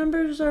 What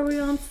numbers are we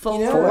on? 4?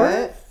 You know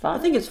what? I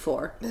think it's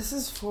 4. This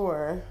is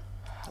 4.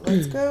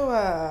 Let's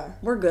go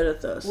We're good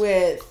at this.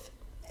 with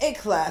a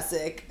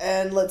classic.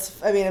 And I'm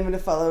going to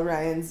follow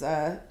Ryan's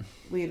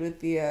lead with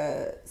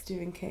the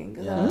Stephen King.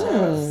 Because I'm talking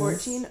about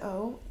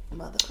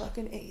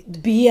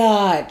 14-0-motherfucking-8.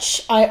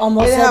 Biatch. I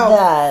almost And said how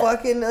that.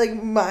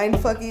 fucking mind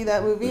fucky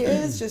that movie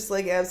is, just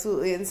like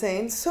absolutely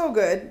insane. So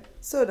good,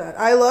 so done.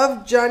 I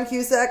love John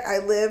Cusack. I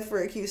live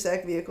for a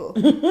Cusack vehicle.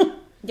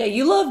 Yeah,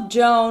 you love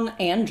Joan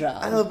and John.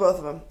 I love both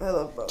of them. I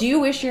love both. Do you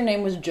wish your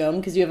name was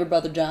Joan because you have a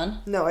brother John?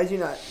 No, I do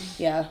not.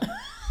 Yeah.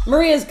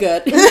 Maria's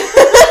good.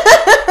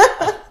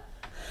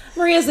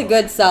 Maria's a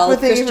good, solid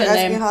But thank you Christian for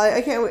asking, name. Holly.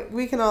 I can't.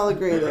 We can all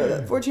agree though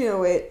that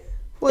 1408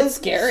 was It's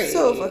scary.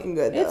 So fucking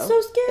good. Though. It's so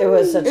scary. It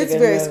was such a It's good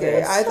very movie.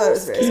 scary. I thought it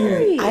was very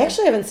scary. I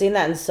actually haven't seen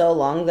that in so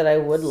long that I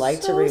would like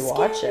to So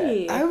rewatch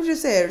scary. it. I would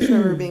just say I just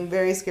remember being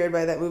very scared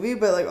by that movie,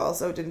 but like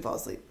also didn't fall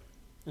asleep.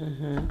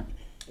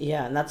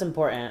 Yeah, and that's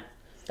important.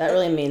 That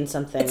really means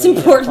something. It's when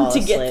you don't important fall to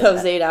get asleep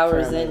those 8 for a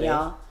hours in, movie.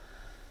 y'all.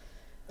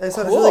 I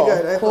thought Cool, it was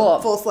really good. cool.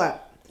 Full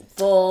slap.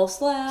 Full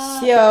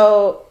slap.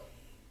 So,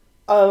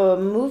 a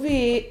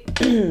movie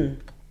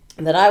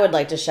that I would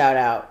like to shout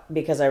out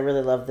because I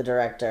really love the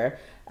director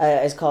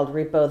is called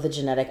Repo the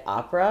Genetic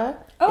Opera.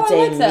 Oh, it's I a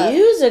like that.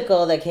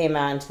 musical that came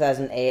out in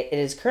 2008. It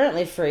is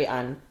currently free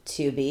on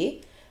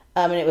Tubi.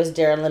 And it was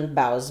Darren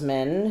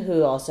Bousman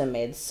who also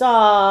made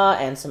Saw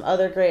and some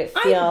other great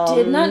films. I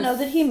did not know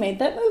that he made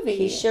that movie.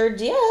 He sure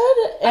did.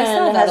 I And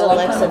saw it that has a long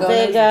Alexa time ago. and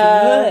it was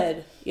Vega.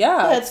 good.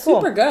 Yeah, it's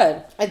cool. super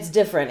good. It's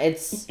different.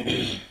 It's It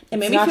made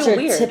it's me not feel your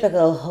weird.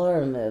 typical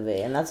horror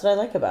movie, and that's what I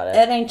like about it.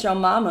 It ain't your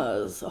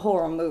mama's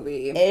horror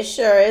movie. It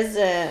sure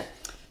isn't.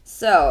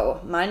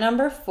 So, my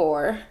number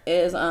 4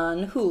 is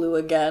on Hulu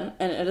again,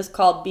 and it is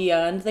called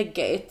Beyond the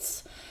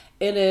Gates.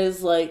 It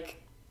is like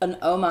an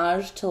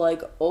homage to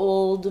like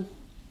old,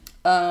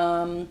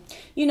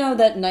 you know,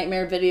 that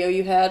Nightmare video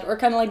you had, or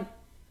kind of like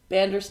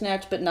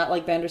Bandersnatch, but not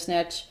like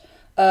Bandersnatch,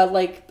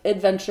 like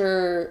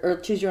adventure or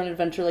choose your own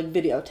adventure, like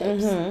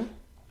videotapes. Mm-hmm.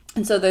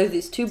 And so there's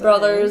these 2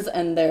 brothers,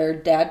 and their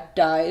dad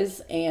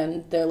dies,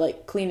 and they're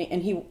like cleaning,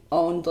 and he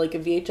owned like a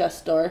VHS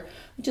store,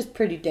 which is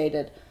pretty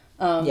dated.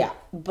 Yeah.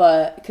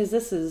 But, because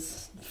this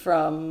is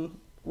from,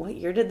 what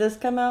year did this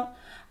come out?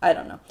 I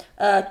don't know.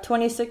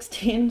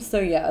 2016. So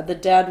yeah, the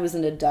dad was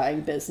in a dying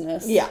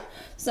business. Yeah.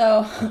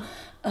 So,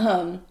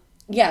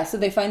 yeah, so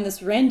they find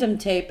this random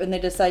tape and they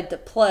decide to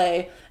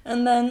play.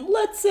 And then,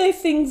 let's say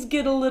things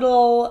get a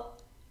little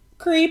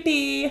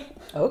creepy.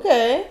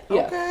 Okay.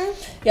 Yeah. Okay.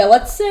 Yeah,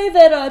 let's say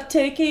that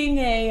taking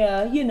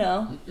a,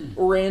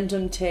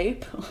 random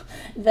tape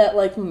that,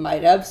 like,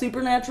 might have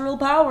supernatural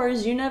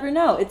powers, you never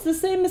know. It's the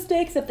same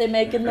mistakes that they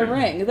make in The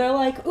Ring. They're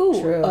like,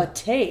 ooh, True. a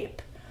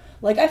tape.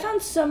 Like, I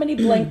found so many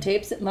blank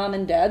tapes at Mom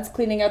and Dad's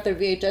cleaning out their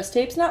VHS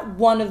tapes. Not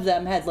one of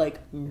them had, like,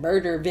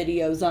 murder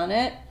videos on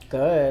it.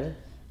 Good.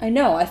 I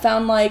know, I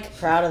found, like...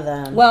 Proud of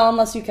them. Well,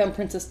 unless you count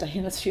Princess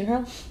Diana's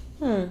funeral.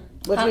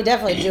 Which we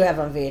definitely do have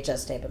on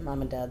VHS tape at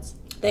Mom and Dad's.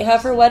 They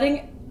have her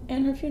wedding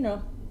and her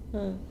funeral.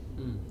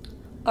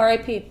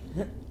 R.I.P.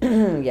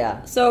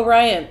 Yeah. So,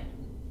 Ryan...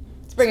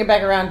 Let's bring it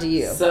back around to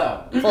you.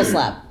 So, Full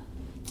slap.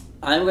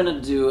 I'm going to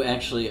do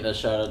actually a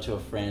shout out to a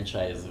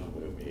franchise of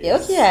movies.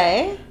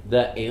 Okay.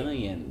 The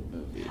Alien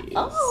movies.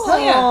 Oh. Hell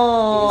yeah.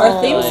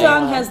 Our theme Like-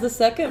 song has the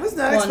second I was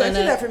not one in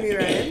expecting it. that from you,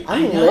 Ryan.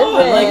 I'm No,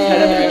 I'm like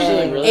kind of living.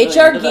 actually like, really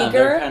H.R. into them.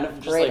 They're Giger, kind of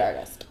just great like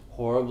artist.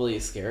 horribly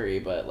scary,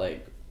 but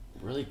like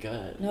really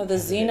good. No, the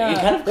And Xena-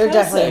 kind of They're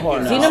definitely classic,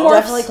 horror. you know? Xenomorphs-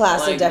 Definitely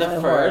classic, Like, definitely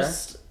the horror.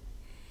 first,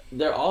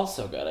 they're all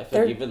so good. I feel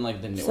They're like even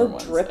like the newer so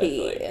ones, I drippy.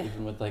 feel like,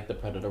 even with like the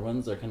Predator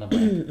ones, they're kind of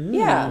like a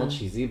Yeah, little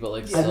cheesy, but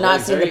like I've still, not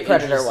like, seen the very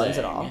Predator ones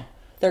at interesting. all.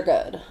 they're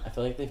good. I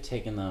feel like they've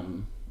taken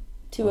them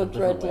To a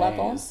different good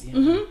level. ways. Yeah.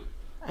 Mm-hmm.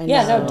 I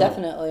Yeah, know. no,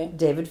 definitely.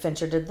 David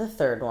Fincher did the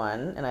third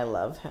one, and I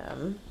love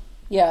him.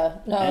 Yeah,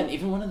 no. And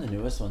even one of the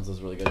newest ones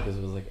was really good because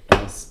it was like in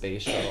a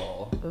space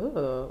shuttle.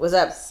 Ooh, was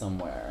that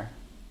somewhere?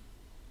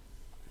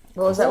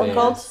 What was that one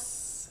called?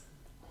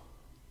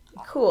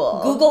 Cool.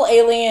 Google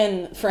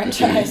Alien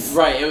franchise.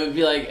 Right, it would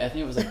be like, I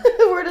think it was like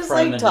we're just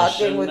like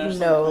talking Premonition with or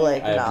no something.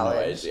 like I have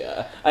knowledge. No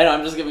idea. I know,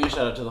 I'm just giving a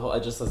shout out to the whole,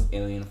 it just says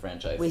Alien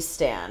franchise. We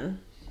stan.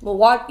 Well,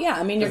 what? Yeah,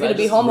 I mean, you're going to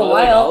be home really a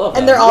while.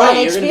 And they're all on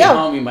You're HBO. gonna be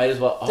home, you might as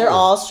well. They're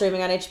all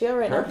streaming on HBO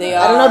right now. They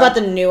I don't know are. about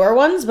the newer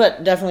ones,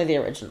 but definitely the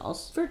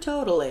originals. For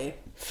totally.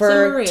 For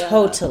So Maria.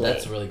 totally.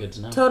 That's really good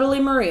to know. Totally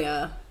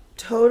Maria.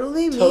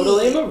 Totally me.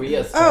 Totally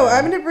Maria's Oh, turn.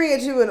 I'm going to bring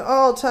it to an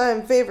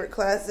all-time favorite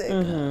classic.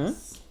 Mm-hmm.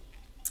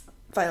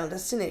 Final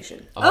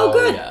Destination. Oh,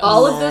 good. yes.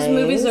 All of those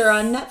movies are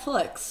on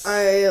Netflix.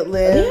 I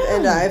live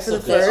and die for So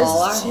the they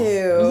all first are. two.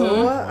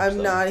 Mm-hmm.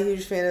 I'm not a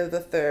huge fan of the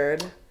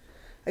third.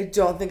 I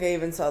don't think I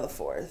even saw the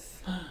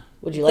fourth.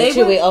 Would you like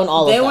to? We own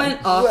all of them. They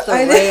went off the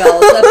I know.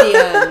 rails at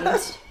the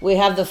end. We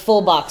have the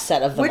full box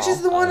set of them Which all.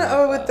 is the one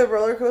with the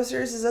roller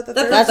coasters? Is that the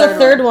third? That's the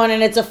third one,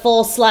 and it's a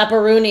full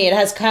slapperoonie. It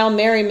has Kyle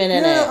Merriman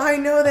in No, it. I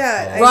know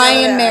that. I know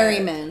Ryan that.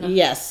 Merriman.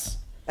 Yes.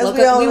 As Look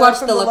we up- all we know watched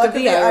from The Luck of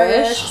the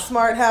Irish.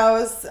 Smart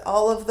House,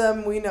 all of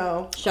them we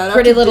know. Shout out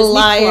Pretty to Little Disney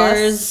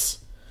Liars.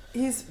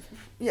 He's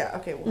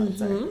okay. Well, I'm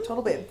sorry.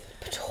 Total babe.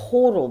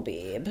 Total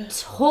babe.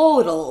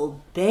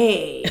 Total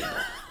babe.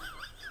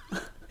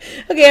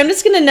 Okay, I'm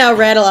just gonna now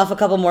rattle off a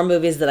couple more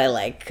movies that I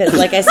like because,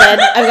 like I said,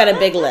 I've got a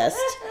big list.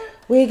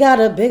 We got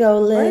a big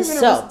old list.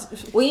 So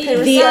We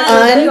The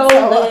got a big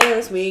un- old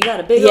list. We got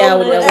a big yeah,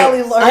 old list.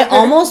 Allie Larder. I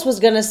almost was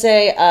gonna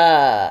say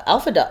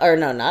Alpha Dog, or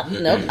no, not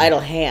nope,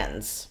 Idle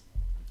Hands.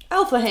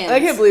 Alpha Hands. I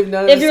can't believe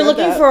none of If us you're said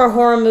looking that. for a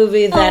horror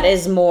movie that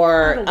is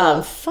more Idle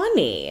Dog.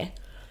 funny,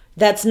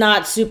 that's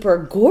not super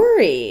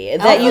gory,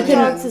 that Alpha you can.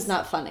 Dogs is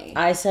not funny.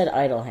 I said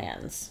Idle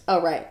Hands. Oh,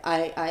 right.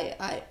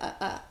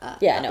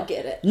 Yeah, I no,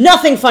 get it.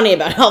 Nothing funny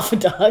about Alpha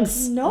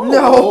Dogs. No.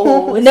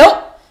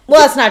 Nope. Well,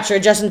 that's not true.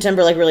 Justin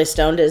Timberlake really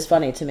stoned is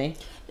funny to me.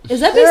 Is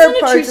that There based are on a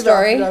parts true of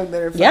story? Alpha Dog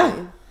that are funny.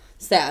 Yeah.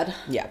 Sad.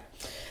 Yeah.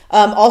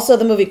 Also,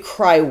 the movie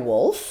Cry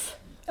Wolf.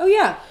 Oh,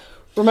 yeah.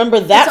 Remember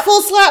that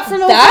full slap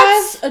from 05?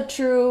 That's a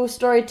true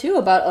story, too,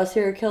 about a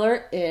serial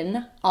killer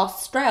in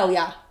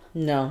Australia.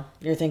 No,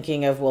 you're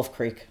thinking of Wolf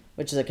Creek,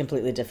 which is a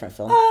completely different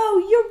film.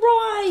 Oh, you're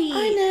right.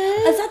 I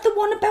know. Is that the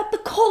one about the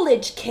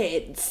college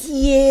kids?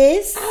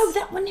 Yes. Oh,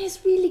 that one is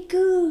really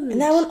good.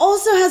 And that one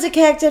also has a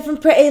character from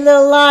Pretty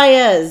Little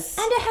Liars.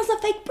 And it has a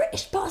fake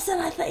British person,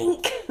 I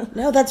think.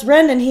 No, that's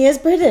Ren, and he is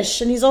British.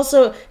 And he's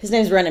also... His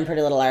name's Ren in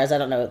Pretty Little Liars. I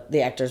don't know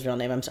the actor's real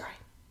name. I'm sorry.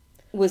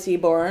 Was he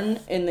born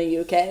in the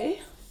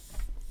UK?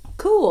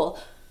 Cool.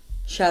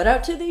 Shout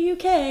out to the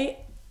UK.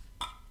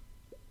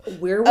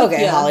 We're with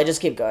Okay, ya. Holly, just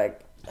keep going.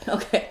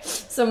 Okay.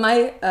 So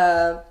my,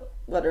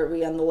 what are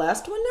we on the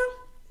last one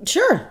now?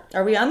 Sure.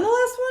 Are we on the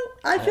last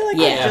one? I feel like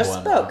Yeah. I just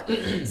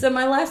spoke. So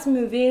my last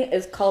movie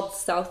is called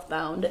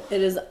Southbound.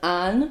 It is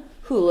on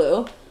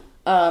Hulu.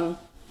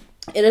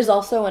 It is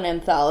also an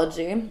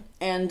anthology,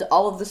 and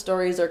all of the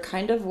stories are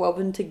kind of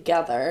woven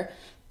together.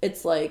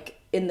 It's like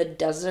in the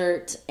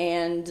desert,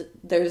 and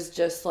there's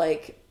just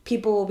like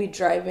people will be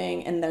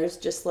driving, and there's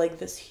just like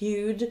this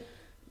huge,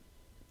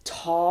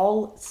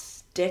 tall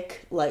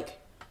stick like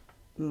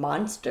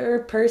monster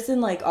person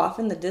like off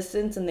in the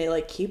distance, and they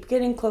like keep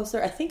getting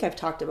closer. I think I've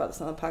talked about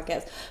this on the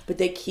podcast, but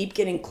they keep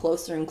getting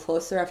closer and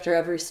closer after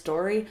every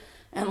story,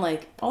 and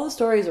like all the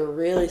stories are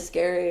really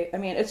scary. I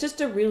mean, it's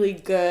just a really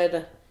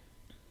good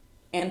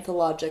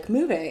anthologic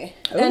movie.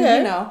 Okay. And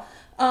you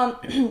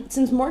know,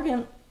 since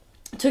Morgan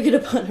took it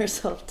upon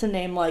herself to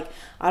name like,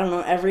 I don't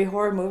know, every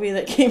horror movie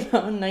that came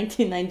out in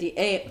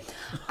 1998,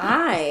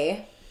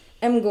 I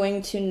am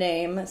going to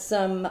name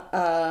some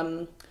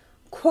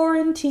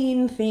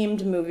quarantine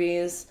themed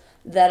movies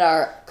that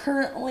are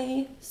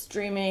currently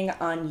streaming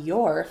on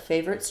your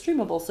favorite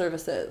streamable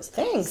services.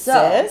 Thanks,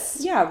 So,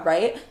 sis. yeah,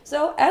 right.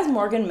 So as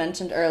Morgan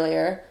mentioned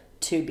earlier,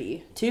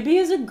 Tubi. Tubi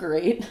is a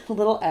great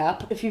little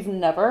app if you've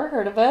never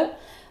heard of it.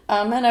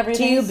 And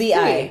everything's TUBI.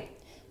 free.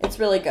 It's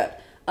really good.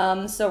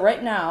 So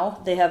right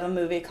now they have a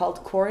movie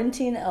called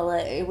Quarantine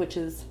LA, which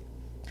is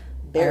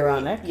very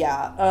Ironic.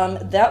 Yeah.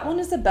 That one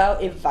is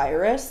about a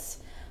virus.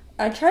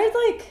 I tried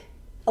like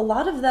a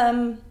lot of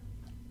them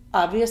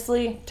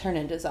obviously turn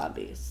into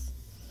zombies.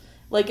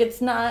 Like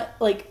it's not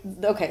like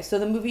okay, so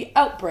the movie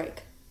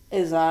Outbreak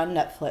is on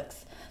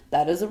Netflix.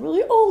 That is a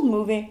really old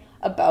movie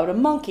about a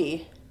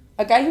monkey.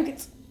 A guy who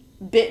gets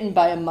bitten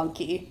by a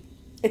monkey.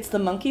 It's the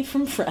monkey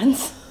from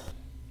Friends.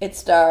 It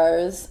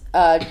stars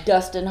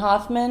Dustin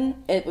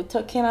Hoffman. It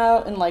came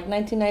out in like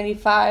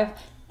 1995.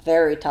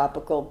 Very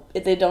topical.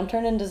 They don't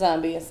turn into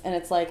zombies, and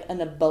it's like an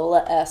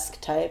Ebola-esque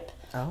type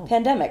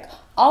pandemic.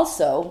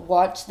 Also,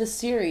 watch the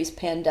series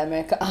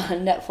Pandemic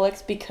on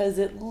Netflix because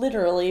it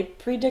literally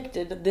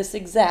predicted this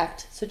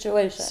exact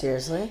situation.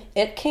 Seriously?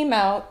 It came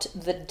out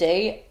the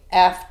day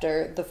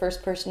after the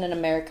first person in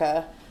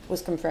America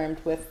was confirmed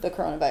with the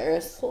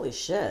coronavirus. Holy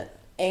shit.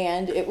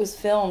 And it was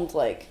filmed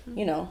like,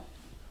 you know,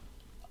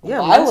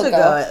 while months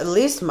ago. at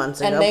least months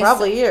ago,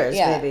 probably years,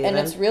 maybe. And even.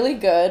 it's really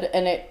good,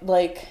 and it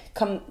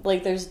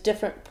there's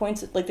different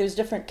points, like there's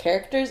different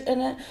characters in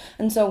it,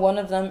 and so one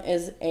of them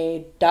is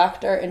a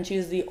doctor, and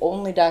she's the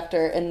only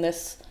doctor in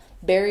this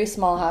very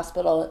small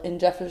hospital in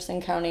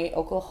Jefferson County,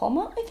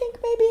 Oklahoma, I think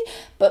maybe,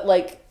 but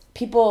like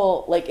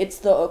people, like it's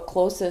the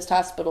closest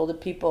hospital to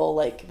people,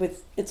 like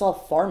it's all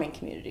farming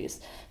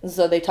communities, and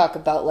so they talk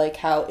about like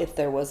how if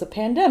there was a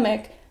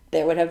pandemic,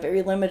 they would have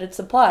very limited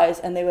supplies,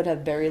 and they would have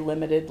very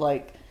limited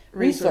like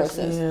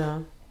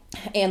resources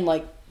and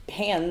like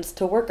hands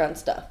to work on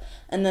stuff.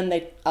 And then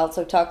they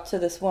also talk to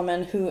this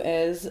woman who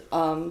is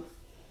works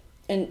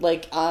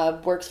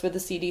for the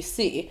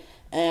CDC,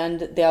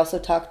 and they also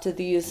talk to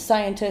these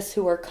scientists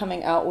who are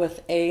coming out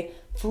with a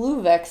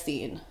flu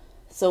vaccine.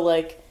 So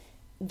like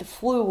the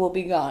flu will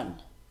be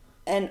gone,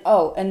 and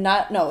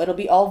it'll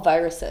be all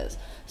viruses.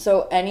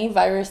 So any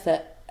virus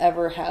that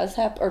ever has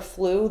happened, or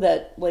flu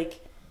that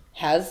like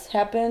has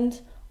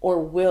happened or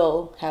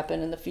will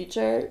happen in the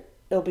future,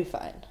 it'll be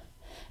fine.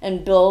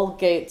 And Bill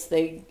Gates,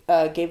 they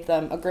gave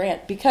them a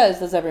grant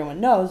because, as everyone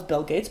knows,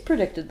 Bill Gates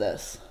predicted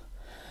this.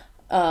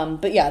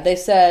 But yeah, they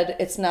said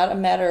it's not a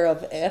matter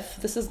of if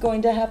this is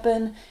going to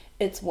happen,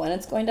 it's when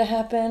it's going to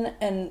happen,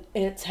 and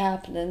it's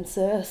happening,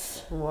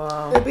 sis.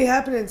 Wow. It be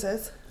happening,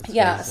 sis.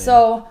 Yeah,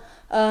 so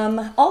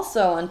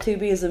also on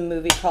Tubi is a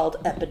movie called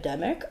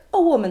Epidemic.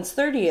 A woman's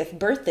 30th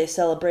birthday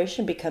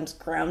celebration becomes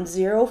ground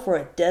zero for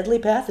a deadly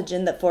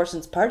pathogen that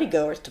forces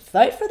partygoers to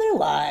fight for their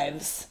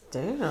lives.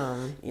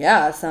 Damn.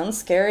 Yeah, sounds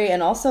scary,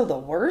 and also the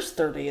worst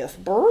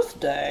 30th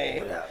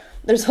birthday. Yeah.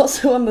 There's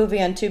also a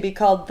movie on Tubi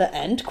called The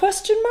End, ?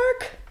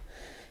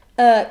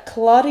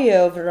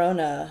 Claudio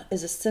Verona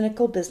is a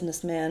cynical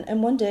businessman,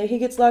 and one day he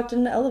gets locked in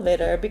an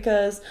elevator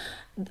because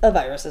a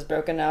virus has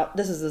broken out.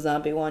 This is a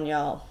zombie one,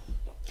 y'all.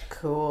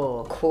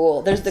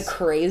 Cool. There's The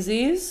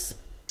Crazies.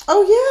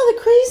 Oh yeah, The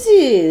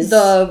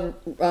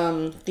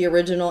Crazies. The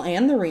original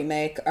and the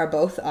remake are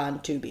both on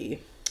Tubi.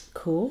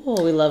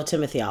 Cool. We love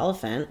Timothy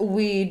Oliphant.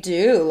 We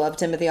do love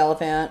Timothy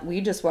Oliphant. We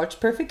just watched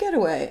Perfect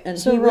Getaway, and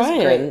so he was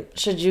Ryan, great.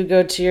 Should you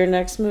go to your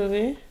next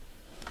movie?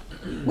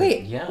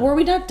 Wait, were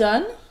we not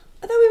done?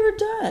 I thought we were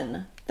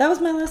done. That was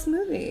my last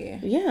movie.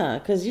 Yeah,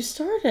 because you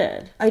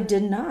started. I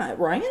did not.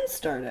 Ryan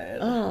started.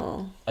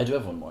 Oh. I do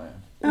have one more.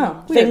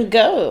 Oh, then weird.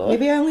 go.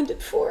 Maybe I only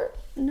did 4.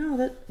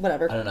 No,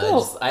 whatever. I don't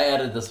know. I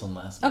added this one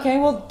last night. Okay,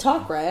 well,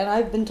 talk, Ryan.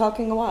 I've been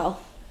talking a while.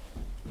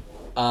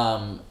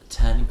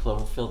 10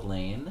 Cloverfield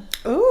Lane.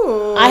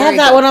 Ooh. I have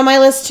that one on my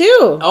list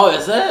too. Oh,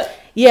 is it?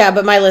 Yeah,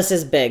 but my list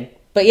is big.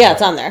 But yeah,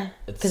 it's on there.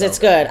 Because it's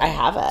good. I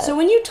have it. So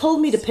when you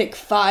told me to pick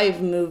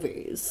 5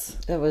 movies...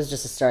 It was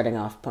just a starting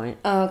off point.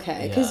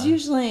 Okay, because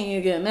usually you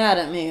get mad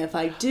at me if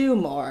I do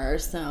more,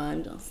 so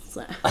I'm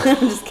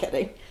just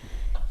kidding.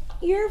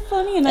 You're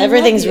funny and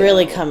everything's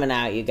really coming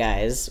out, you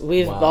guys.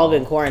 We've all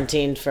been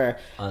quarantined for...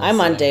 Honestly. I'm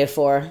on day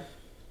 4.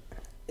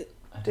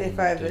 Day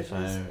 5. Day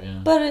 5,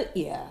 yeah. But,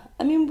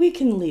 I mean, we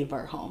can leave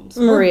our homes.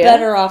 Maria? We're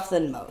better off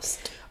than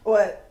most.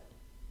 What?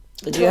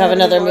 Do you have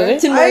another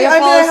movie? I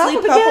have a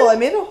couple. Again? I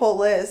made a whole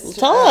list.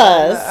 Tell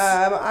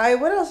us.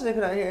 What else did I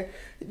put on here?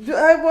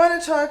 I want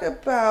to talk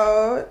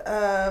about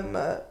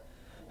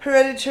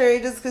Hereditary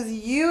just because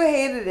you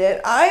hated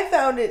it. I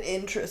found it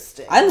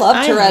interesting. I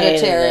loved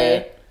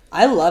Hereditary.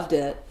 I loved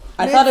it.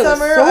 I thought it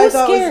was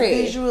so scary.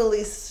 It was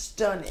visually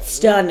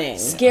stunning.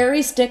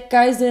 Scary stick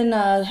guys in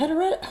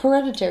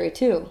Hereditary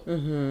too.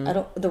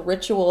 Mm-hmm. The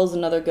Ritual is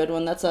another good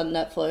one that's on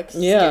Netflix.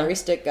 Yeah. Scary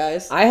stick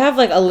guys. I have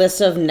like a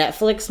list of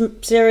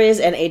Netflix series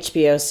and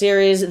HBO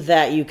series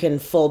that you can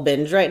full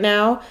binge right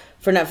now.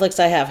 For Netflix,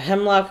 I have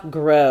Hemlock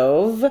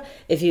Grove.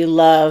 If you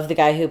love the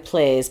guy who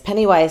plays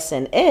Pennywise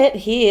in it,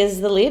 he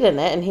is the lead in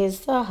it, and he's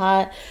so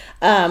hot.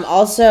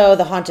 Also,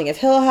 The Haunting of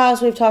Hill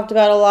House, we've talked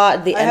about a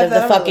lot. The End of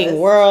the Fucking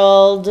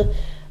World,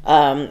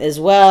 as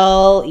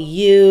well.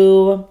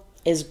 You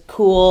is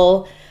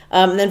cool.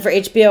 And then for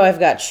HBO, I've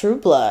got True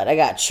Blood. I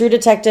got True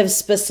Detective,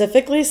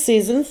 specifically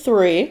Season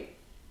 3.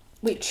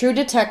 Wait, True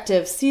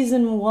Detective,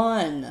 Season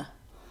 1.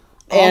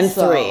 And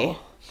 3.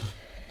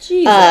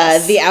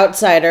 Jesus. The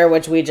Outsider,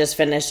 which we just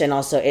finished, and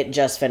also it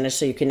just finished,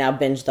 so you can now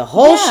binge the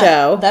whole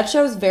show. That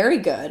show's very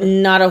good.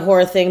 Not a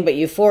horror thing, but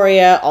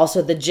Euphoria.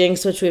 Also The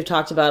Jinx, which we've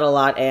talked about a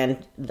lot,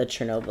 and the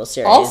Chernobyl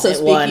series. Also,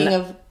 speaking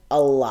of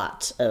a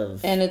lot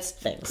of and it's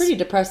things. Pretty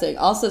depressing.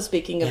 Also,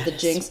 speaking of The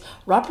Jinx,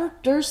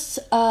 Robert Durst's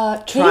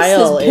case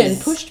has been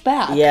pushed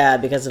back. Yeah,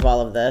 because of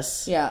all of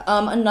this. Yeah.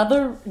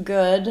 Another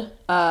good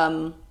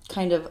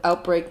kind of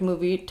outbreak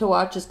movie to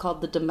watch is called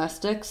The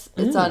Domestics.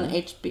 It's on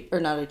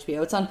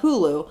HBO. It's on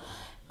Hulu.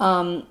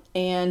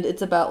 And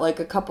it's about like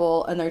a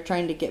couple, and they're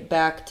trying to get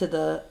back to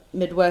the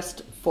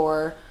Midwest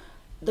for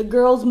the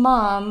girl's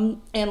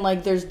mom, and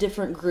like there's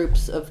different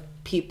groups of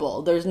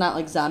people. There's not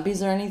like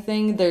zombies or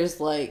anything. There's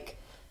like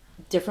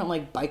different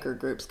like biker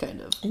groups kind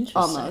of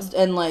almost.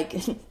 And like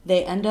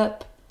they end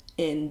up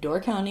in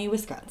Door County,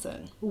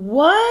 Wisconsin.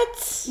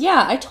 What?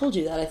 Yeah, I told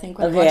you that, I think,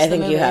 when I watched the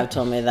movie. You have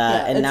told me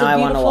that, and now I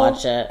want to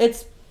watch it.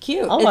 It's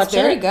cute. I'll watch it.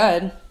 It's very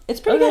good. It's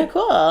pretty good.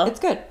 Cool. It's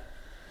good.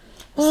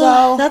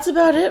 So that's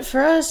about it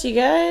for us, you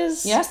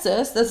guys. Yes,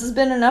 sis. This has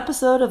been an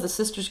episode of the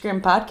Sister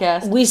Scream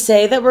podcast. We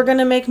say that we're going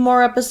to make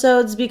more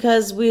episodes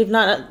because we've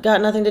not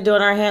got nothing to do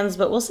on our hands,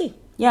 but we'll see.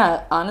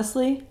 Yeah,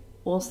 honestly,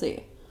 we'll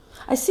see.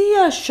 I see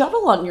a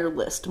Shuttle on your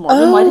list,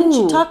 Morgan. Why didn't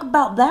you talk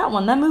about that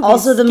one? That movie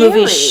also is the scary.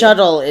 movie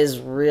Shuttle is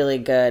really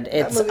good.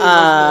 It's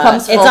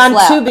Comes it's full on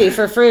slap. Tubi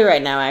for free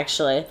right now,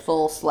 actually.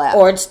 Full slap.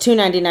 Or it's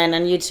 $2.99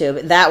 on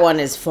YouTube. That one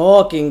is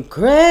fucking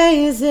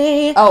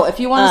crazy. Oh, if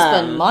you want to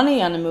spend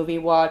money on a movie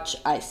watch,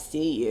 I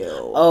see you.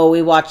 Oh,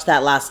 we watched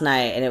that last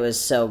night and it was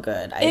so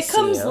good. It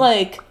comes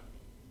like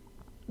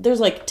there's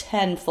like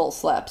 10 full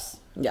slaps.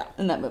 Yeah,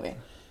 in that movie.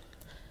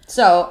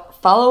 So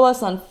follow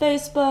us on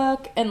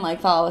Facebook and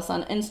follow us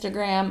on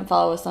Instagram.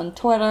 Follow us on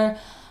Twitter.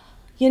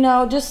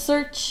 Just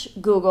search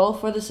Google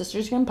for the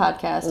Sister Scream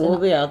podcast. We'll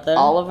be out there.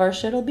 All of our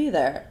shit will be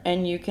there,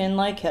 and you can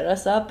hit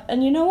us up.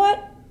 And you know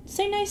what?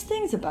 Say nice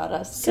things about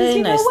us.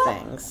 Say nice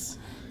things.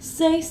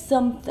 Say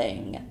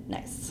something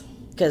nice.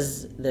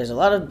 Because there's a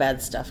lot of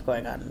bad stuff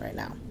going on right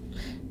now.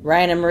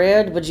 Ryan and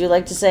Maria, would you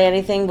like to say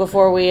anything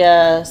before we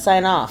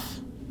sign off?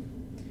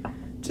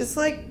 Just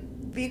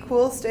be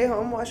cool, stay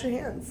home, wash your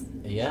hands.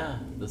 Yeah,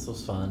 this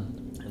was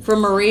fun. For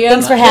Maria,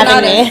 thanks for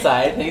having me.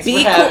 Thanks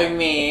for having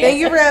me. Thank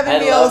you for having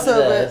me loved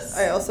also, this.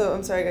 but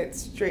I'm sorry, I got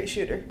straight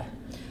shooter.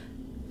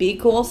 Be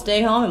cool,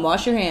 stay home, and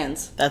wash your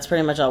hands. That's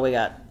pretty much all we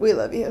got. We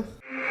love you.